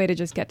great way to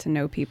just get to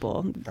know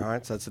people. All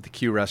right, so that's at the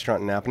Q restaurant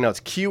in Napa. Now, it's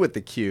Q at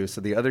the Q,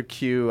 so the other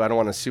Q, I don't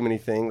want to assume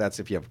anything. That's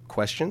if you have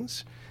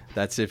questions.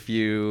 That's if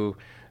you...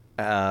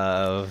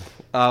 I'll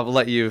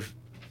let you...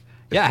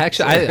 Yeah,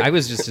 actually, I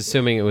was just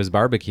assuming it was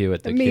barbecue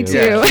at the Me Q. too.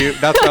 Yeah, Q,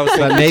 that's what I was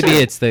thinking. But maybe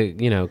it's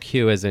the,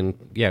 Q as in,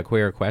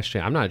 queer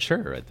question. I'm not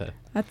sure.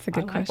 That's a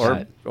good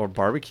question. Or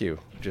barbecue.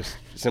 Just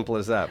simple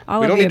as that. All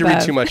we of don't the need to read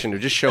above. too much into it.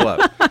 Just show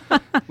up.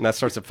 And that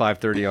starts at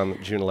 5:30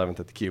 on June 11th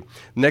at the Q.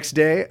 Next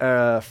day,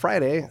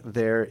 Friday,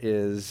 there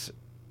is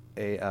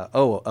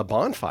a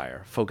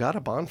bonfire,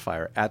 Fogata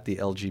bonfire at the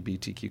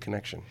LGBTQ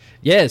Connection.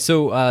 Yeah,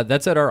 so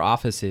that's at our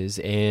offices,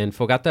 and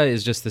Fogata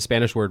is just the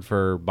Spanish word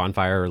for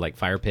bonfire, or like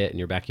fire pit in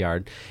your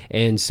backyard.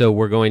 And so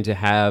we're going to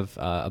have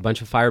a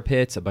bunch of fire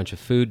pits, a bunch of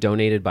food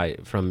donated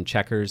from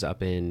Checkers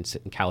up in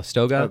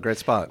Calistoga. Oh, great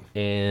spot.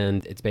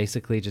 And it's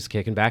basically just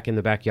kicking back in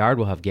the backyard.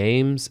 We'll have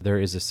games. There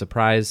is a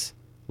surprise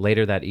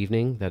later that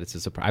evening that it's a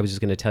surprise. I was just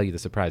going to tell you the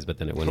surprise, but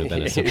then it wouldn't have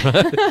been a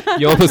surprise.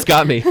 You almost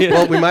got me.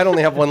 Well, we might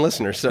only have one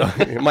listener, so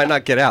it might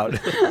not get out.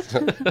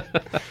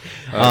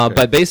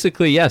 But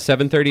basically, yeah,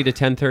 7:30 to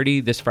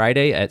 10:30 this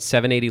Friday at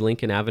 780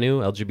 Lincoln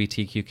Avenue.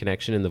 LGBTQ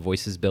Connection in the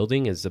Voices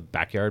building is a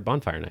backyard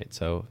bonfire night.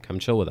 So come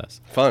chill with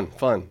us. Fun.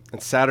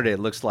 And Saturday, it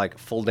looks like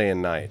full day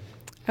and night.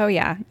 Oh,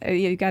 yeah.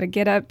 You got to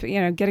get up,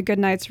 get a good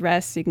night's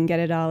rest so you can get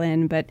it all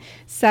in. But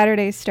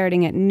Saturday,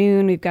 starting at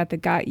noon, we've got the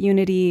Got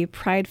Unity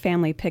Pride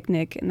Family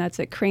Picnic, and that's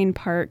at Crane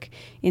Park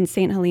in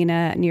St.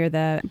 Helena near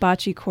the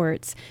bocce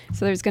courts.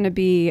 So there's going to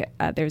be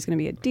a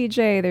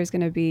DJ, there's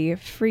going to be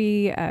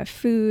free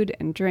food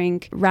and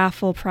drink,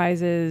 raffle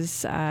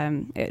prizes,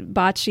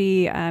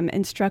 bocce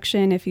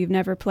instruction if you've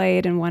never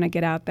played and want to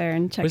get out there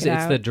and check it out.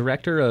 It's the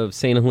director of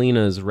St.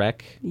 Helena's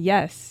Rec.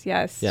 Yes.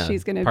 Yeah.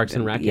 She's going to Parks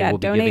and Rec will be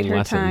donate giving her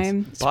lessons.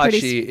 time. It's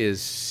Bocce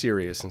is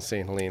serious in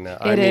St. Helena.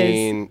 It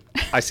is.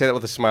 I say that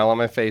with a smile on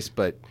my face,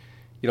 but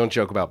you don't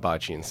joke about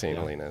bocce in St.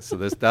 Helena. So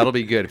that'll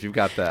be good if you've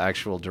got the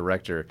actual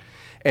director.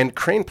 And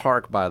Crane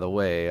Park, by the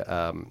way,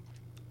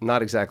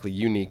 not exactly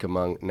unique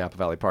among Napa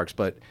Valley parks,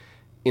 but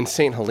in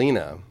St.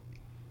 Helena,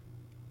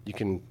 you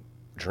can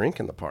drink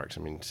in the parks.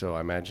 I mean, so I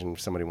imagine if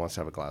somebody wants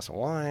to have a glass of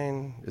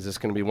wine. Is this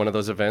going to be one of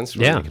those events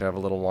where you could have a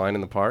little wine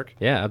in the park?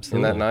 Yeah,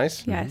 absolutely. Isn't that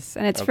nice? Yes,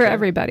 and it's for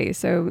everybody.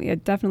 So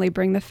definitely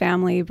bring the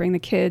family, bring the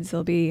kids.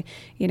 There'll be,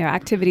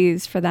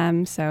 activities for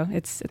them. So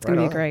it's going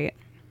to be great.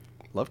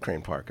 Love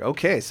Crane Park.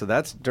 Okay, so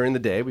that's during the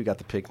day. We got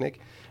the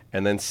picnic.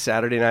 And then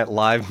Saturday Night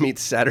Live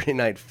meets Saturday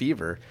Night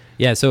Fever.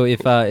 Yeah, so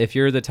if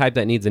you're the type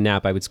that needs a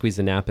nap, I would squeeze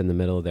a nap in the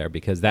middle there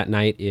because that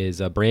night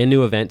is a brand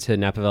new event to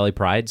Napa Valley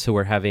Pride. So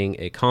we're having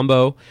a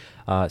combo.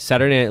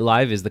 Saturday Night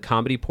Live is the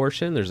comedy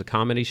portion. There's a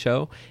comedy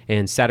show.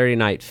 And Saturday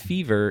Night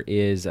Fever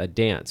is a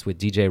dance with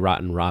DJ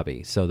Rotten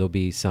Robbie. So there'll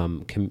be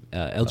some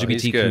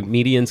LGBT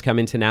comedians come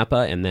into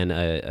Napa and then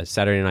a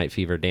Saturday Night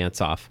Fever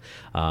dance-off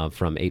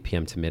from 8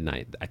 p.m. to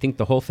midnight. I think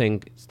the whole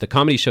thing, the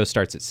comedy show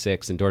starts at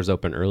 6 and doors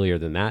open earlier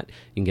than that.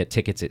 You can get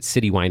tickets at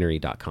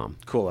citywinery.com.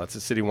 Cool. That's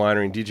at City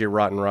Winery. And DJ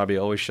Rotten Robbie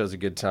always shows a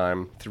good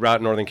time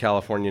throughout Northern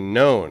California,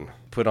 known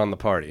put on the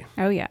party.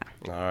 Oh, yeah.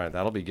 All right,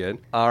 that'll be good.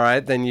 All right,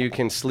 then you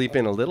can sleep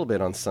in a little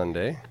bit on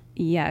Sunday.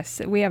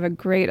 Yes, we have a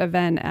great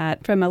event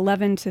from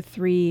 11 to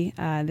 3.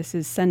 This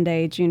is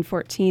Sunday, June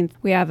 14th.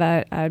 We have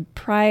a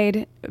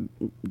Pride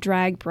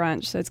drag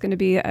brunch, so it's going to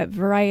be a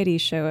variety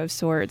show of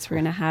sorts. We're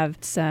going to have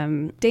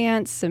some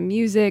dance, some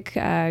music.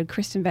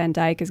 Kristen Van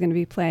Dyke is going to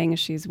be playing.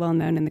 She's well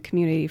known in the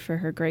community for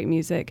her great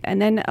music.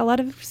 And then a lot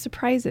of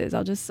surprises.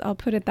 I'll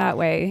put it that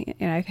way.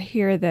 And I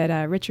hear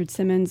that Richard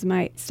Simmons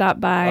might stop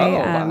by. Oh,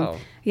 wow.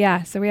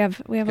 Yeah, so we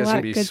have a lot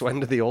of good...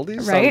 sweating to the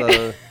oldies?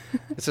 Right?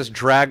 It says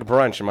drag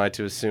brunch. Am I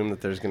to assume that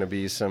there's going to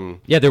be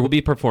some... Yeah, there will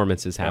be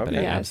performances happening.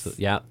 Okay. Yes.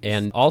 Absolutely. Yeah,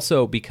 and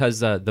also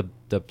because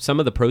some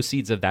of the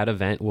proceeds of that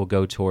event will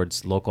go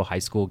towards local high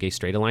school Gay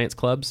Straight Alliance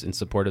clubs in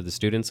support of the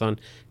students on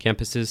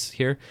campuses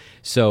here.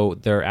 So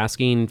they're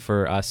asking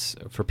for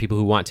people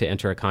who want to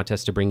enter a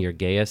contest to bring your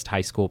gayest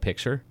high school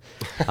picture.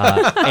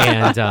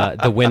 And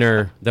the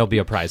winner, there'll be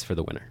a prize for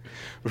the winner.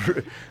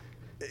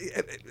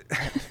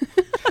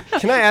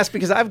 Can I ask,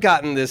 because I've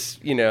gotten this,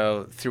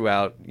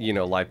 throughout,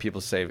 live,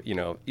 people say,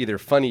 either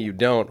funny you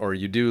don't or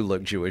you do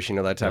look Jewish,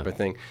 that type of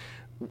thing.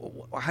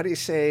 How do you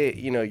say,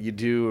 you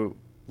do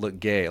look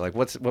gay? Like,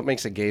 what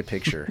makes a gay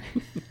picture?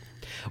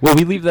 Well,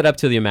 we leave that up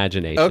to the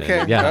imagination.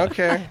 Okay. Yeah.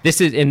 Okay.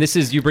 This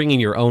is you bringing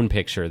your own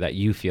picture that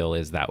you feel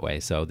is that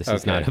way. So this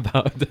is not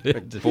about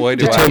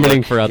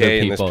determining for other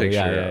people. In this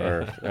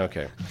picture,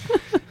 okay.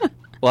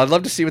 Well, I'd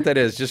love to see what that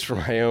is, just for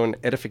my own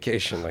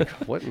edification. Like,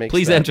 what makes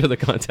Please that? enter the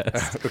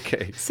contest.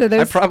 Okay. So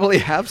I probably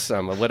have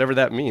some, whatever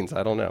that means.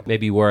 I don't know.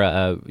 Maybe you wore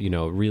a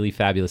really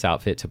fabulous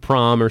outfit to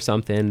prom or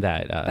something.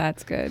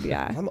 That's good,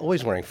 yeah. I'm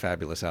always wearing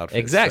fabulous outfits.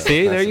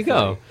 Exactly. There you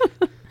go.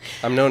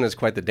 I'm known as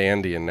quite the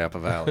dandy in Napa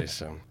Valley,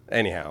 so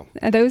anyhow.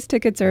 Those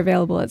tickets are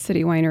available at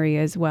City Winery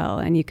as well,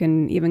 and you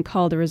can even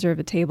call to reserve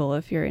a table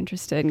if you're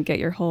interested and get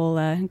your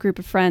whole group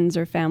of friends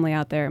or family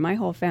out there. My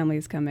whole family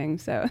is coming,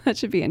 so that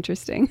should be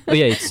interesting.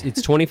 Yeah, it's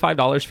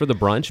 $25 for the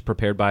brunch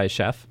prepared by a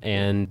chef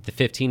and the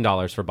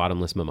 $15 for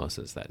bottomless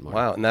mimosas that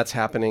morning. Wow, and that's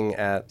happening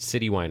at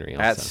City Winery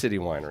also. At City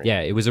Winery.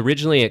 Yeah, it was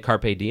originally at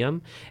Carpe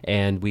Diem,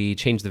 and we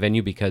changed the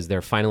venue because they're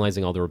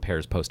finalizing all the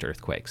repairs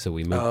post-earthquake. So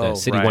we moved the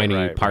City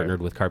Winery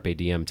partnered with Carpe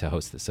Diem to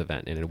host this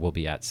event, and it will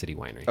be at City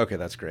Winery. Okay,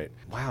 that's great.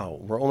 Wow,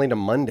 we're only to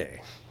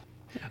Monday.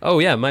 Oh,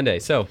 yeah, Monday.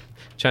 So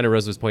China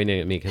Rose was pointing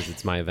at me because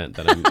it's my event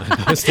that I'm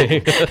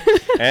hosting.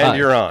 And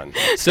you're on.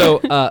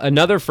 So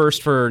another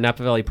first for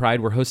Napa Valley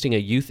Pride, we're hosting a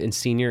youth and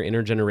senior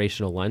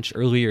intergenerational lunch.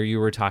 Earlier, you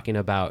were talking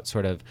about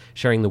sort of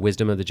sharing the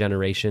wisdom of the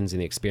generations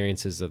and the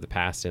experiences of the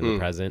past and the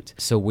present.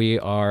 So we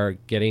are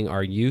getting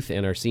our youth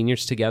and our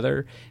seniors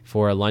together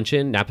for a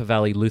luncheon. Napa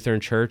Valley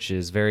Lutheran Church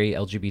is very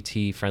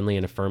LGBT friendly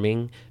and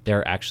affirming.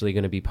 They're actually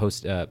going to be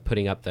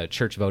putting up, the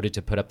church voted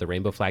to put up the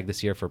rainbow flag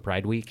this year for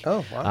Pride Week.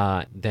 Oh,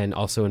 wow. Then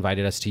also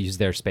invited us to use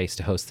their space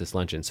to host this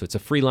luncheon. So it's a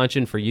free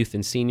luncheon for youth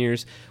and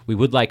seniors. We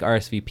would like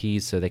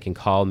RSVPs, so they can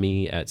call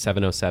me at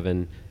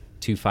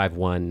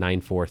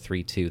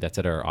 707-251-9432. That's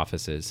at our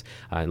offices.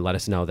 And let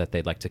us know that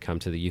they'd like to come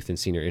to the Youth and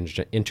Senior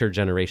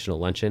Intergenerational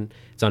Luncheon.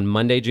 It's on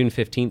Monday, June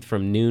 15th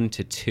from noon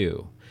to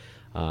 2.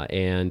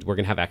 And we're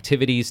going to have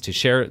activities to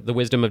share the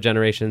wisdom of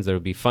generations. There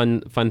will be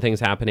fun things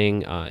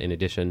happening in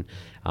addition,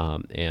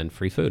 and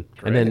free food.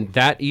 And then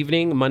that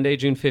evening, Monday,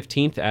 June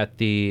 15th, at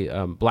the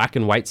Black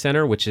and White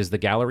Center, which is the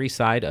gallery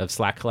side of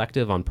Slack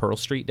Collective on Pearl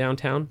Street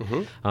downtown,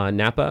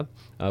 Napa,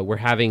 we're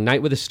having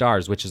Night with the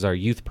Stars, which is our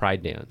youth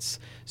pride dance.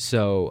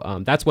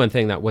 So that's one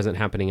thing that wasn't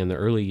happening in the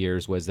early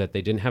years, was that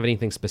they didn't have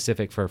anything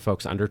specific for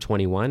folks under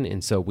 21.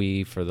 And so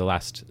we, for the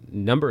last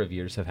number of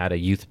years, have had a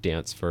youth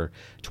dance for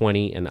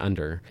 20 and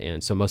under.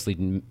 And so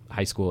mostly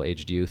high school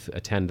aged youth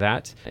attend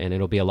that. And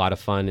it'll be a lot of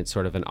fun. It's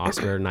sort of an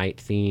Oscar night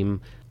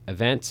theme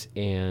event,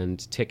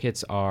 and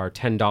tickets are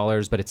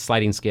 $10, but it's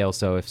sliding scale.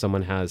 So if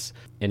someone has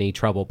any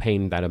trouble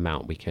paying that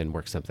amount, we can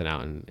work something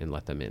out and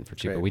let them in for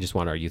cheaper. Great. We just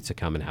want our youth to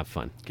come and have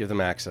fun. Give them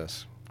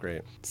access.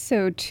 Great.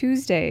 So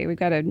Tuesday, we've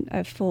got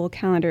a full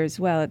calendar as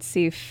well. Let's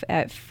see,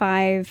 at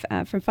 5,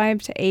 from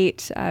 5 to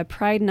 8,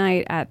 Pride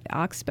Night at the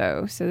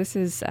Oxbow. So this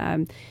is,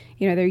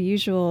 their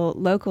usual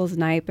locals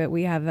night, but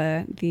we have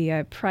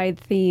the Pride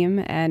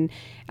theme. And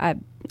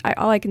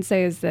all I can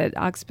say is that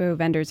Oxbow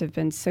vendors have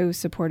been so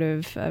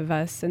supportive of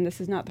us, and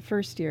this is not the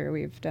first year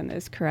we've done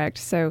this, correct?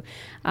 So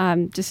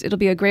it'll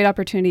be a great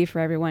opportunity for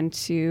everyone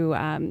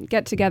to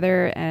get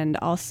together and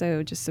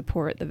also just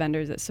support the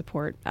vendors that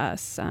support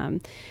us.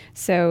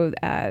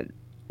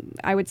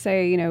 I would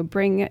say,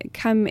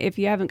 come if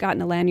you haven't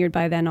gotten a lanyard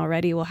by then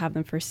already. We'll have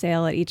them for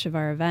sale at each of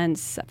our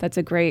events. That's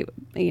a great,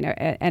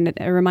 and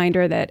a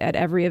reminder that at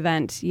every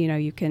event,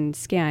 you can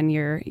scan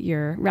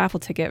your raffle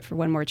ticket for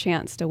one more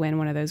chance to win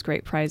one of those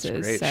great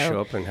prizes. It's great.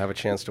 Show up and have a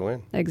chance to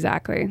win.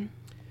 Exactly.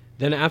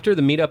 Then after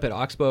the meetup at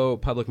Oxbow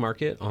Public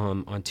Market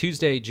on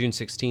Tuesday, June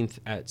 16th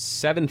at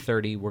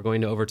 7:30, we're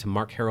going over to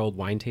Mark Harold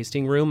Wine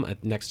Tasting Room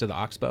next to the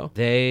Oxbow.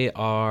 They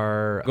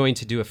are going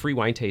to do a free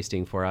wine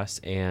tasting for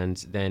us,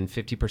 and then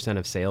 50%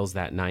 of sales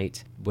that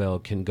night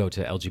can go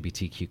to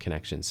LGBTQ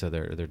Connection. So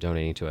they're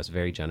donating to us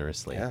very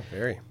generously. Yeah,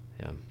 very.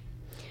 Yeah.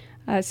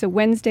 So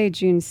Wednesday,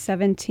 June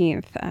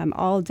 17th,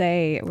 all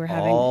day we're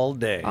having all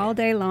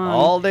day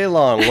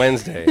long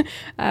Wednesday.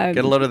 Get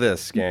a load of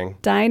this, gang.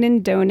 Dine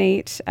and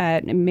donate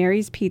at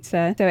Mary's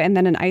Pizza, and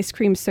then an ice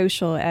cream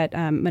social at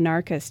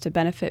Monarchus to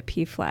benefit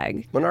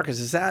PFLAG. Monarchus,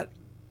 is that?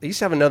 They used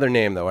to have another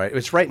name though, right?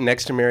 It's right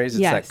next to Mary's.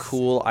 It's Yes. that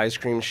cool ice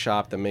cream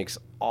shop that makes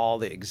all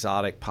the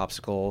exotic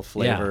popsicle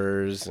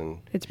flavors, and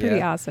It's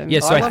pretty awesome.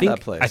 Yeah, so I I love think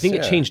that place, I think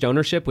it yeah. changed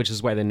ownership, which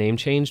is why the name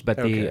changed. But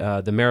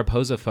Okay. the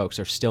Mariposa folks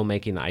are still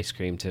making the ice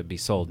cream to be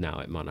sold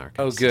now at Monarch.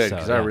 Oh, good, So,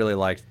 because yeah. I really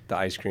liked the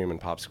ice cream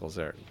and popsicles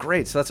there.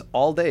 Great, so that's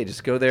all day.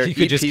 Just go there. You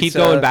could eat just keep pizza,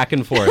 going back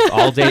and forth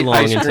all day long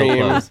ice until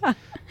cream. close.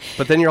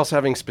 But then you're also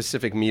having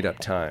specific meetup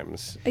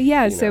times.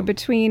 Yeah, you so know.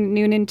 between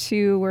noon and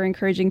 2, we're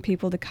encouraging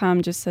people to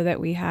come just so that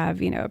we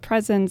have, a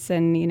presence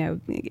and,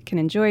 can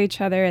enjoy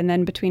each other. And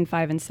then between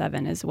 5 and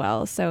 7 as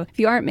well. So if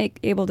you aren't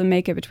able to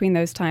make it between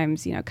those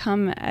times,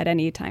 come at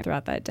any time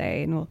throughout that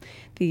day. And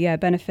the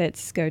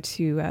benefits go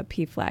to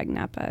PFLAG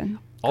Napa.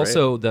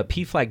 Also, the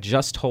PFLAG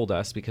just told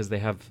us, because they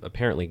have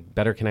apparently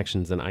better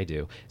connections than I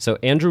do. So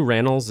Andrew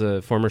Rannells, a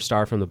former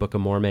star from the Book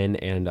of Mormon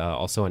and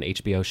also on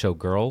HBO show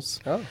Girls,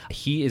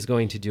 he is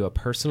going to do a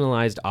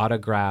personalized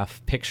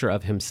autograph picture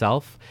of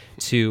himself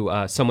to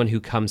someone who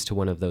comes to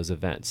one of those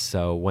events.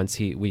 So once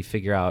we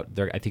figure out,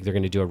 I think they're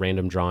going to do a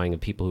random drawing of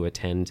people who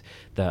attend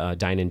the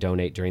Dine and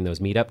Donate during those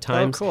meetup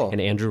times. Oh, cool.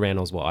 And Andrew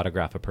Rannells will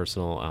autograph a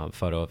personal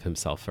photo of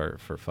himself for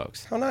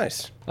folks. How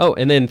nice. Oh,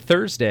 and then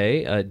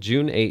Thursday,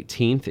 June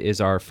 18th, is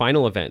our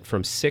final event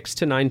from 6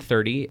 to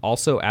 9:30,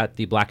 also at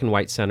the Black and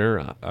White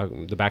Center,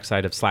 the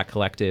backside of Slack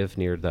Collective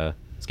near the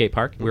skate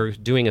park. We're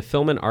doing a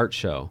film and art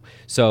show.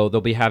 So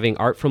they'll be having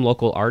art from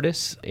local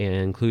artists,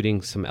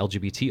 including some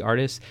LGBT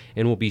artists,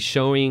 and we'll be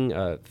showing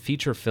a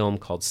feature film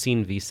called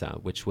Sin Visa,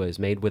 which was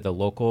made with a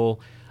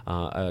local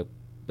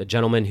a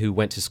gentleman who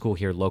went to school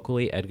here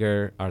locally,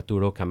 Edgar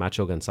Arturo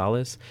Camacho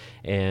Gonzalez.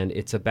 And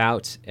it's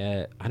about,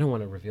 I don't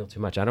want to reveal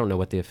too much. I don't know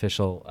what the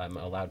official I'm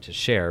allowed to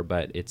share,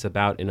 but it's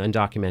about an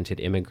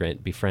undocumented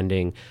immigrant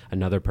befriending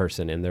another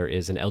person, and there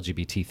is an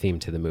LGBT theme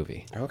to the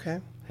movie. Okay.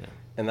 Yeah.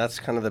 And that's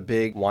kind of the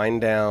big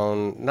wind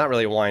down, not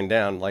really wind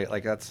down,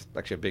 like that's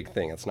actually a big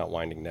thing. It's not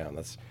winding down.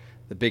 That's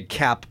the big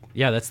cap.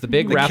 Yeah, that's the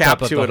big The wrap cap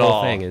up of to the it whole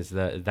all. thing is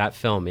that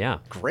film, yeah.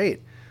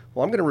 Great.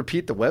 Well, I'm going to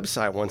repeat the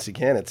website once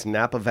again. It's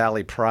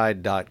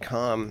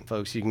napavalleypride.com.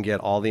 Folks, you can get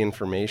all the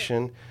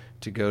information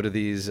to go to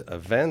these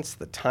events,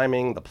 the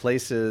timing, the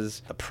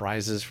places, the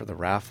prizes for the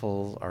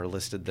raffle are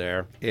listed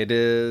there. It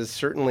is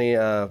certainly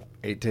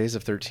 8 days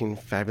of 13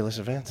 fabulous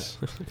events.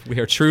 We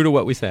are true to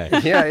what we say.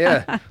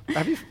 Yeah.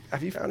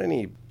 Have you found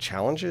any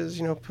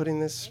challenges, putting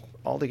this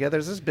all together?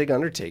 Is this a big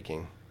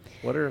undertaking?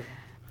 What are...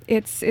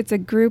 It's a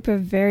group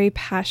of very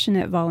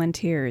passionate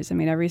volunteers. I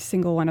mean, every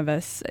single one of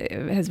us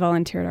has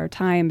volunteered our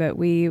time, but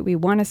we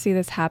want to see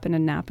this happen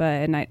in Napa.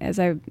 And as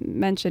I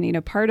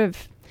mentioned, part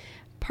of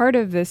part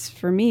of this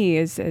for me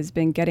has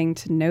been getting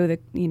to know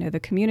the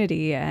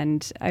community,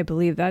 and I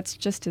believe that's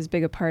just as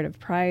big a part of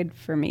Pride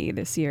for me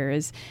this year,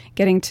 is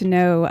getting to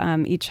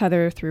know each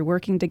other through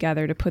working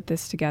together to put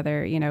this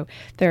together.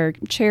 There are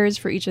chairs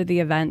for each of the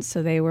events,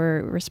 so they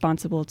were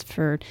responsible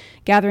for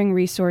gathering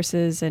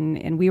resources,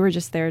 and we were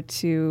just there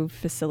to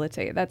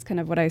facilitate. That's kind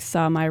of what I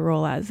saw my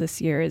role as this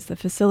year, is the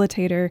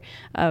facilitator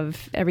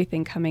of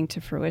everything coming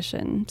to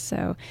fruition.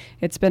 So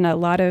it's been a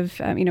lot of,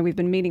 we've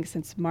been meeting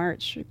since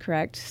March,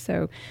 correct?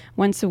 So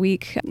once a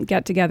week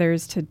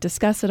get-togethers to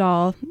discuss it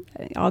all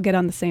get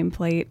on the same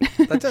plate.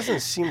 That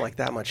doesn't seem like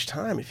that much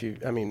time.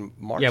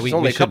 March was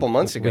only a couple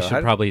months ago. We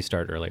should probably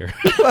start earlier.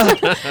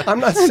 I'm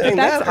not saying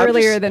that's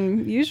earlier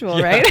than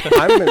usual, right?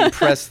 I'm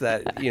impressed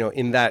that,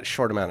 in that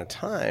short amount of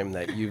time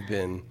that you've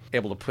been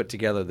able to put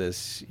together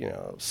this,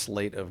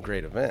 slate of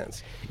great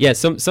events. Yeah,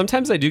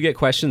 sometimes I do get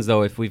questions,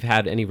 though, if we've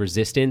had any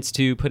resistance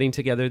to putting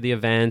together the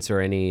events or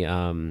any,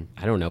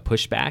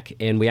 pushback.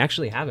 And we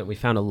actually haven't. We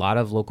found a lot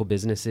of local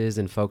businesses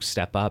and folks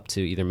step up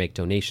to either make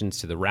donations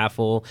to the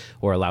raffle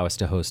or allow us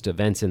to host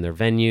events in their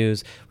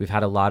venues. We've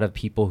had a lot of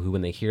people who,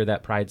 when they hear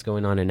that Pride's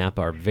going on in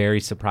Napa, are very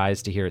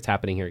surprised to hear it's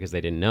happening here because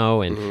they didn't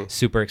know, and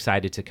super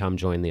excited to come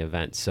join the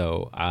event.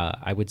 So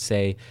I would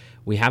say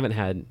we haven't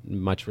had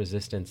much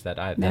resistance that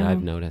I've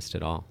noticed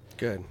at all.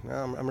 Good.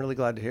 I'm really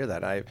glad to hear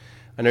that.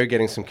 I know you're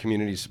getting some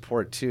community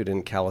support too.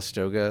 Didn't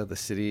Calistoga, the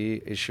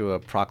city, issue a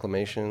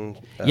proclamation?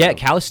 Yeah,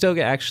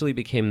 Calistoga actually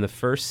became the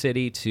first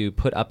city to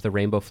put up the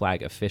rainbow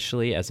flag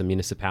officially as a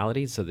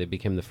municipality. So they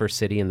became the first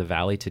city in the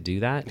valley to do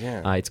that.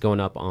 Yeah. It's going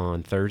up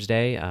on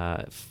Thursday.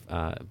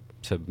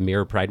 To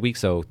mirror Pride Week,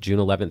 so June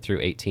 11th through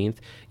 18th.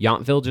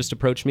 Yountville just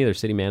approached me, their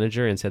city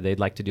manager, and said they'd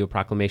like to do a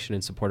proclamation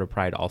in support of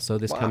Pride also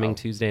this coming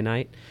Tuesday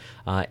night.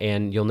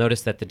 And you'll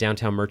notice that the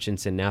downtown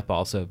merchants in Napa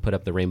also put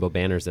up the rainbow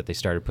banners that they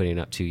started putting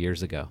up 2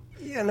 years ago.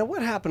 Yeah, now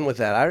what happened with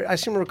that? I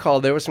seem to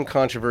recall there was some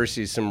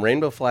controversy. Some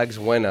rainbow flags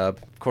went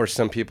up. Of course,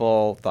 some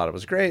people thought it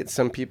was great,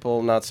 some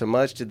people not so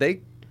much.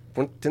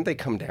 Didn't they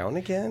come down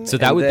again? So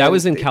that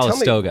was in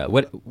Calistoga.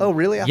 Oh,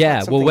 really?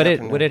 Yeah. Well, what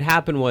had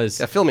happened was.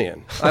 Yeah, fill me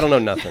in. I don't know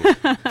nothing.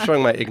 I'm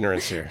showing my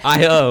ignorance here.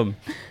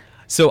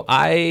 So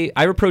I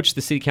approached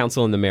the city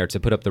council and the mayor to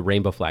put up the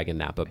rainbow flag in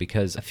Napa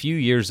because a few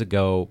years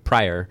ago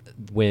prior,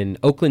 when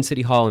Oakland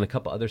City Hall and a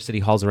couple other city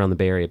halls around the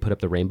Bay Area put up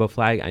the rainbow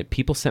flag,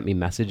 people sent me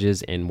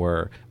messages and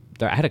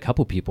I had a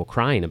couple people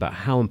crying about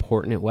how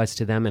important it was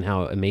to them and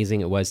how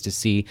amazing it was to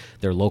see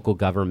their local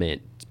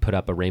government put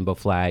up a rainbow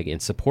flag in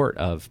support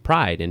of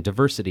pride and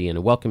diversity and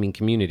a welcoming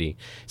community.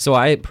 So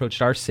I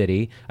approached our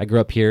city. I grew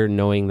up here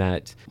knowing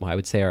that, I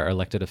would say our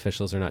elected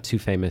officials are not too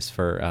famous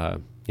for,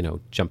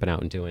 jumping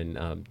out and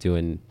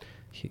doing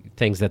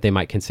things that they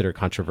might consider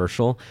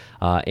controversial.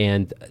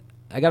 And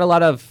I got a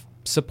lot of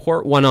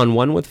support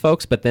one-on-one with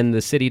folks, but then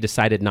the city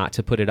decided not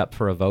to put it up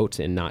for a vote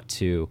and not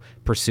to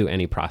pursue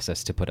any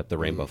process to put up the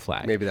rainbow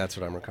flag. Maybe that's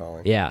what I'm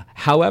recalling. Yeah.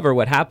 However,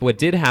 what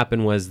did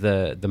happen was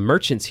the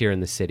merchants here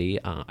in the city,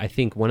 I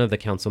think one of the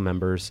council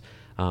members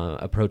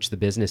approached the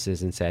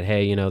businesses and said,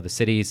 hey, the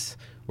cities,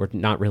 we're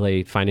not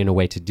really finding a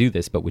way to do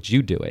this, but would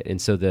you do it?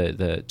 And so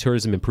the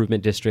Tourism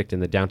Improvement District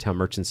and the Downtown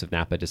Merchants of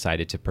Napa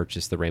decided to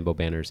purchase the rainbow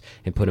banners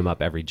and put them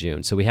up every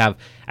June. So we have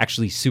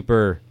actually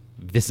super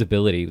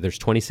visibility. There's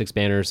 26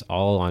 banners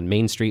all on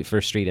Main Street,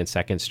 First Street, and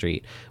Second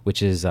Street,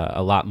 which is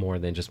a lot more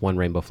than just one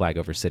rainbow flag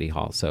over City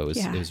Hall. So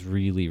it was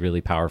really, really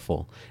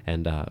powerful.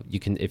 And you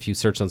can, if you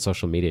search on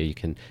social media,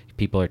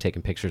 people are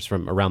taking pictures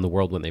from around the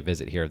world when they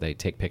visit here. They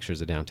take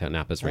pictures of downtown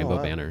Napa's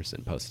rainbow banners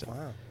and post them.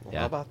 Wow. Well,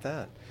 how about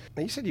that?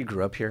 Now, you said you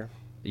grew up here.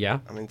 Yeah.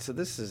 So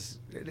this is,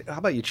 how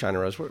about you, China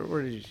Rose?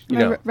 Where did you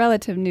I'm a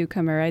relative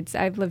newcomer.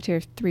 I've lived here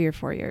 3 or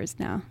 4 years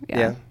now.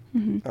 Yeah.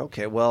 Mm-hmm.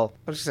 Okay, well,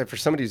 I was going to say, for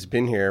somebody who's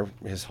been here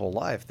his whole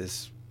life,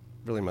 this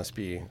really must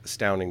be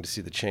astounding to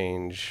see the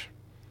change,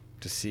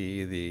 to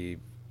see the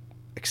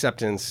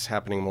acceptance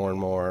happening more and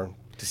more,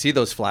 to see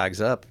those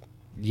flags up.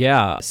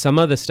 Yeah, some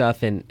of the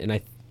stuff,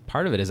 and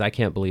part of it is I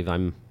can't believe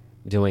I'm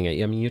doing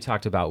it. I mean, you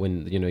talked about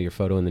when, your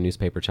photo in the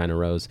newspaper, China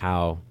Rose,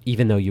 how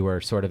even though you were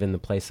sort of in the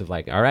place of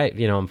like, all right,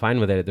 I'm fine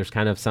with it, there's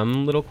kind of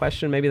some little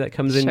question maybe that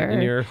comes in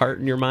your heart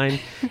and your mind.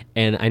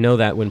 And I know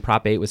that when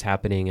Prop 8 was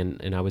happening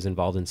and I was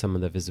involved in some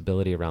of the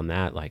visibility around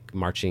that, like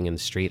marching in the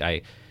street,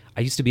 I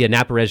used to be a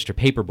Napa Register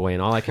paper boy,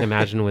 and all I can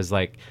imagine was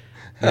like,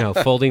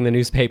 folding the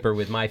newspaper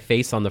with my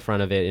face on the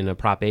front of it in a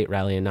Prop 8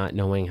 rally and not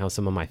knowing how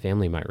some of my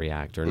family might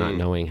react, or not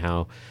knowing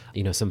how,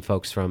 some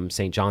folks from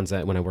St. John's,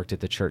 when I worked at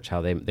the church, how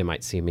they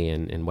might see me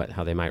and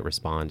how they might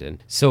respond.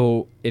 And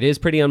so it is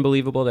pretty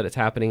unbelievable that it's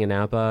happening in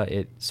Napa.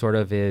 It sort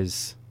of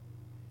is,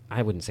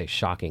 I wouldn't say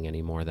shocking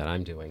anymore that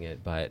I'm doing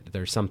it, but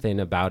there's something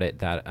about it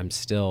that I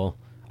still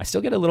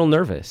get a little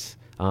nervous.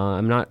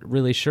 I'm not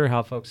really sure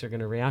how folks are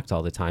going to react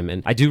all the time.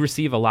 And I do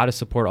receive a lot of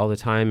support all the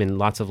time and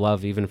lots of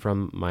love, even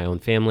from my own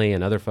family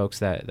and other folks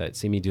that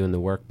see me doing the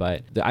work.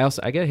 But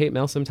I get hate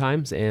mail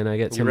sometimes, and I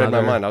get some other my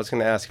mind. I was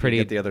going to ask if you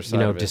get the other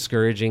side of it.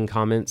 Discouraging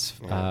comments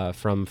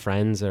from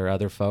friends or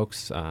other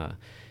folks.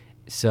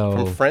 So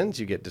From friends,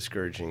 you get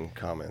discouraging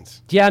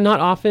comments. yeah, not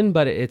often,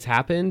 but it's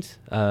happened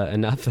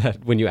enough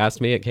that when you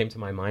asked me, it came to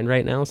my mind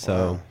right now.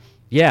 So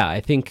yeah,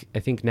 I think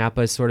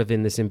Napa is sort of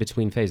in this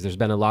in-between phase. There's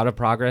been a lot of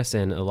progress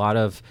and a lot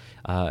of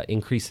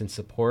increase in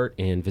support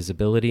and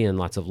visibility and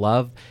lots of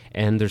love,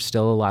 and there's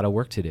still a lot of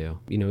work to do.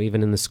 You know,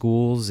 even in the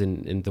schools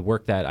and the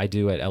work that I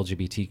do at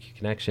LGBTQ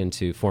Connection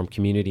to form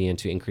community and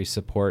to increase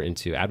support and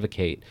to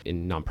advocate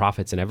in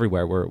nonprofits and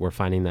everywhere, we're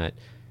finding that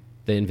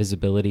the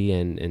invisibility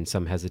and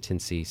some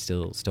hesitancy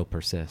still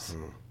persists.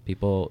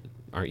 People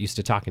aren't used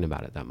to talking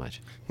about it that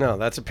much. No,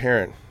 that's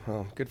apparent.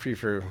 Well, good for you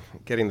for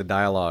getting the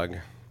dialogue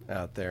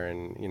out there.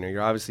 And, you know,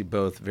 you're obviously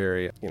both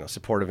very, you know,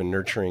 supportive and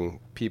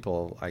nurturing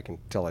people. I can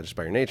tell that just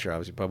by your nature,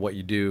 obviously, by what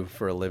you do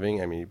for a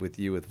living. I mean, with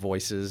you, with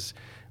Voices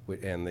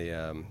and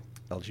the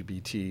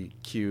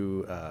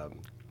LGBTQ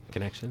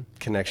connection.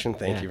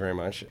 Thank you very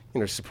much. You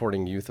know,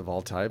 supporting youth of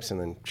all types. And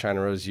then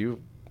China Rose,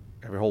 you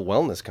have your whole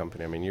wellness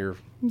company. I mean, your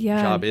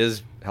job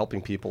is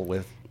helping people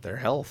with their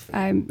health.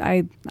 I'm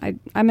a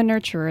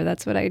nurturer.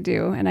 That's what I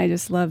do, and I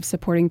just love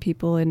supporting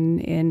people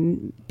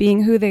in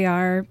being who they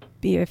are,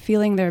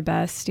 feeling their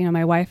best. You know,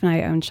 my wife and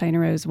I own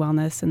China Rose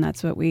Wellness, and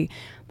that's what we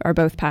are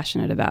both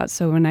passionate about.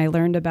 So when I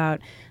learned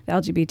about the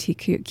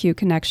LGBTQ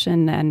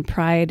connection and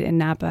Pride in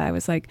Napa, I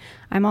was like,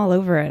 I'm all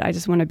over it. I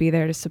just want to be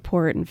there to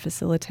support and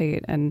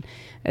facilitate, and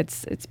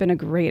it's been a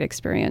great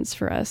experience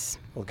for us.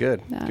 Well,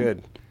 good.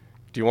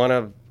 Do you want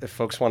to, if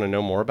folks want to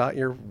know more about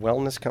your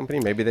wellness company,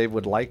 maybe they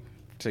would like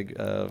to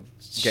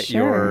get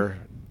your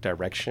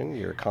direction,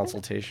 your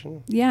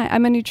consultation? Yeah,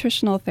 I'm a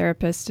nutritional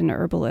therapist and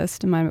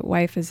herbalist, and my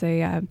wife is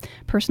a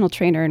personal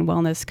trainer and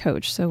wellness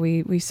coach. So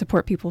we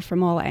support people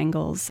from all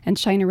angles. And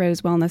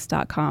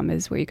ChinaRoseWellness.com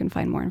is where you can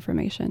find more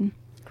information.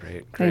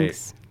 Great.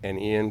 Thanks.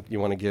 And Ian, you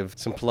want to give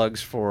some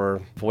plugs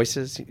for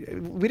Voices?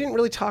 We didn't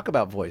really talk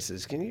about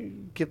Voices. Can you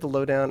give the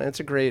lowdown? It's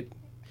a great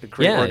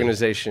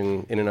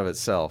organization in and of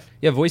itself.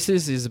 Yeah,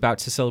 Voices is about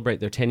to celebrate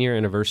their 10-year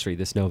anniversary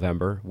this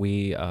November.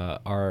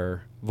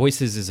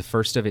 Voices is a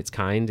first of its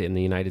kind in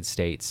the United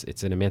States.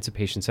 It's an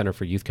emancipation center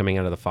for youth coming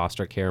out of the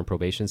foster care and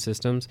probation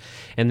systems.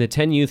 And the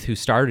 10 youth who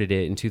started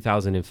it in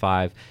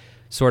 2005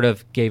 sort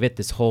of gave it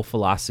this whole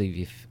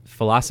philosophy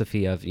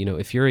of, you know,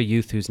 if you're a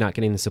youth who's not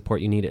getting the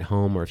support you need at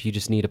home, or if you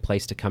just need a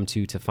place to come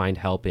to find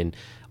help in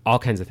all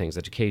kinds of things: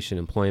 education,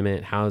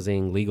 employment,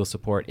 housing, legal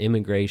support,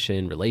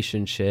 immigration,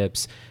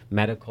 relationships,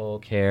 medical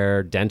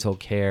care, dental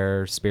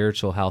care,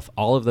 spiritual health,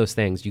 all of those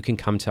things, you can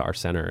come to our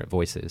center at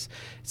Voices.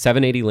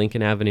 780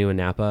 Lincoln Avenue in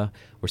Napa.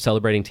 We're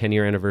celebrating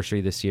 10-year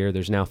anniversary this year.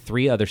 There's now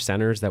 3 other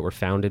centers that were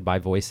founded by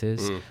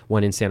Voices,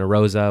 one in Santa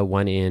Rosa,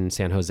 one in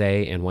San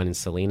Jose, and one in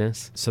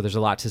Salinas. So there's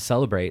a lot to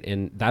celebrate.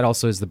 And that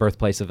also is the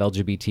birthplace of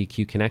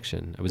LGBTQ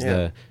Connection. I was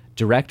the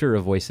director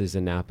of Voices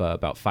in Napa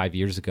about 5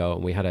 years ago,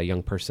 and we had a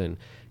young person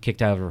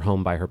kicked out of her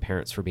home by her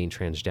parents for being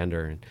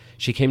transgender. And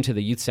she came to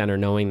the youth center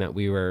knowing that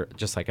we were,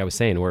 just like I was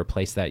saying, we're a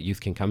place that youth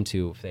can come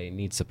to if they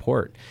need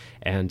support.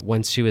 And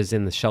once she was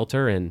in the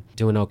shelter and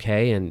doing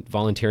okay and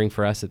volunteering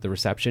for us at the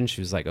reception,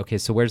 she was like, okay,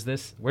 so where's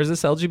this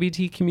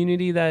LGBT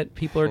community that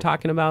people are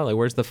talking about? Like,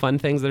 where's the fun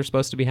things that are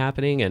supposed to be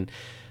happening? And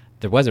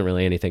there wasn't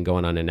really anything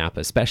going on in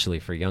Napa, especially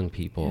for young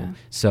people. Yeah.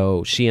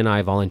 So she and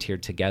I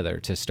volunteered together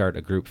to start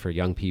a group for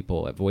young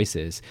people at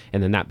Voices,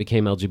 and then that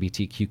became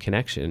LGBTQ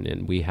Connection.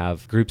 And we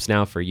have groups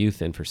now for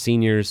youth and for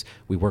seniors.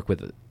 We work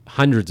with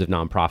hundreds of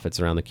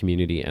nonprofits around the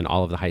community and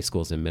all of the high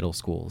schools and middle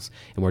schools.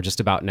 And we're just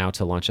about now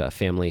to launch a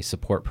family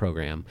support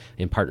program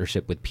in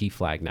partnership with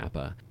PFLAG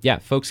Napa. Yeah,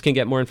 folks can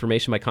get more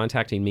information by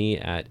contacting me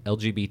at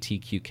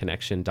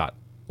lgbtqconnection.org.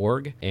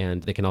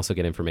 And they can also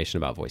get information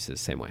about Voices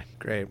same way.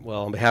 Great.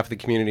 Well, on behalf of the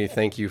community,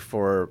 thank you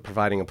for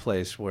providing a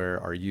place where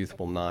our youth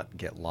will not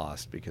get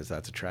lost, because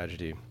that's a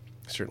tragedy,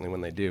 certainly when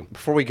they do.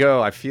 Before we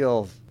go, I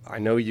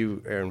know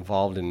you are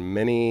involved in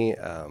many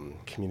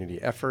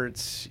community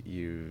efforts.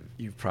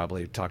 You've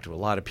probably talked to a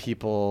lot of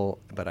people,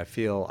 but I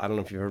don't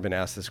know if you've ever been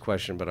asked this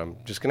question, but I'm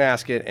just going to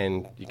ask it,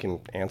 and you can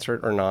answer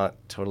it or not,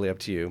 totally up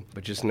to you.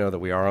 But just know that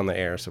we are on the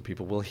air, so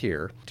people will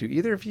hear. Do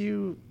either of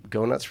you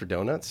go nuts for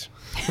donuts?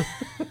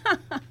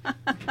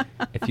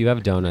 If you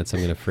have donuts, I'm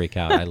going to freak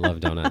out. I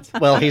love donuts.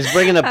 Well, he's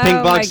bringing a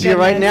pink box to you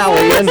right now,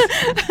 Ian.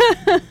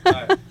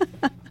 Right.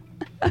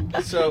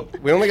 So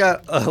we only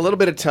got a little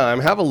bit of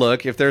time. Have a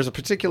look. If there's a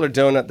particular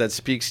donut that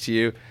speaks to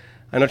you,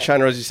 I know,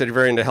 China Rose, you said you're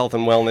very into health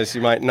and wellness.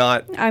 You might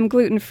not. I'm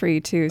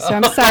gluten-free, too, so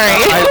I'm sorry.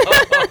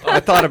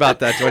 I thought about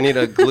that. Do I need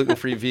a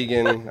gluten-free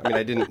vegan? I mean,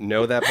 I didn't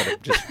know that,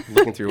 but just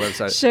looking through your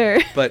website. Sure.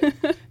 But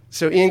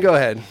so, Ian, go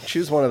ahead.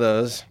 Choose one of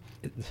those.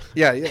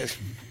 Yeah.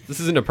 This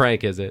isn't a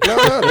prank, is it?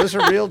 No, those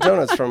are real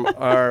donuts from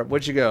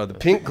where'd you go? The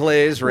Pink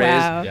Glaze Raised.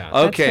 Wow.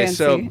 Yeah. Okay,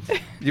 so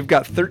you've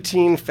got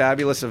 13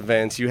 fabulous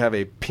events. You have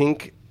a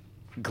pink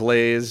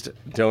glazed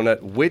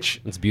donut.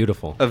 Which It's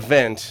beautiful.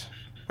 event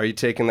are you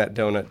taking that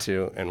donut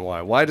to, and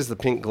why? Why does the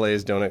pink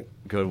glazed donut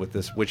go with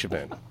this? Which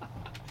event?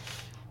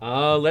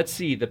 Let's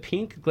see. The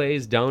pink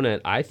glazed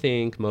donut, I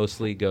think,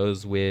 mostly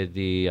goes with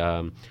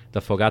the the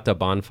Fogata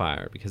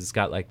bonfire because it's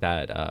got like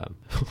that.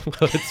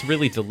 It's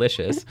really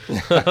delicious.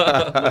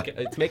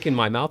 It's making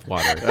my mouth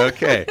water.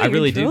 Okay. I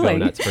really do go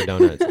nuts for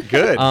donuts.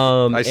 Good.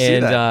 I see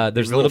and that.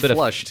 There's a little bit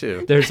flush of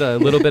too. There's a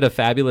little bit of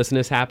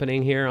fabulousness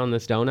happening here on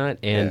this donut,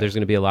 and Yeah. there's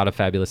going to be a lot of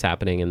fabulous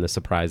happening in the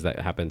surprise that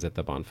happens at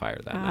the bonfire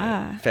that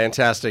night.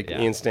 Fantastic.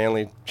 Yeah. Ian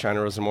Stanley,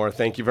 China Rosamore,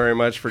 thank you very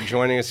much for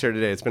joining us here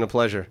today. It's been a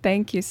pleasure.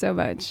 Thank you so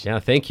much. Yeah,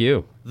 thank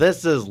you.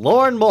 This is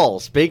Lauren Mole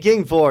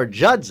speaking for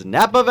Judd's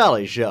Napa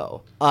Valley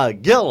Show, a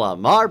Gil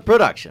Lamar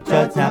production.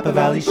 Judd's Napa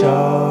Valley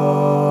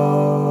Show.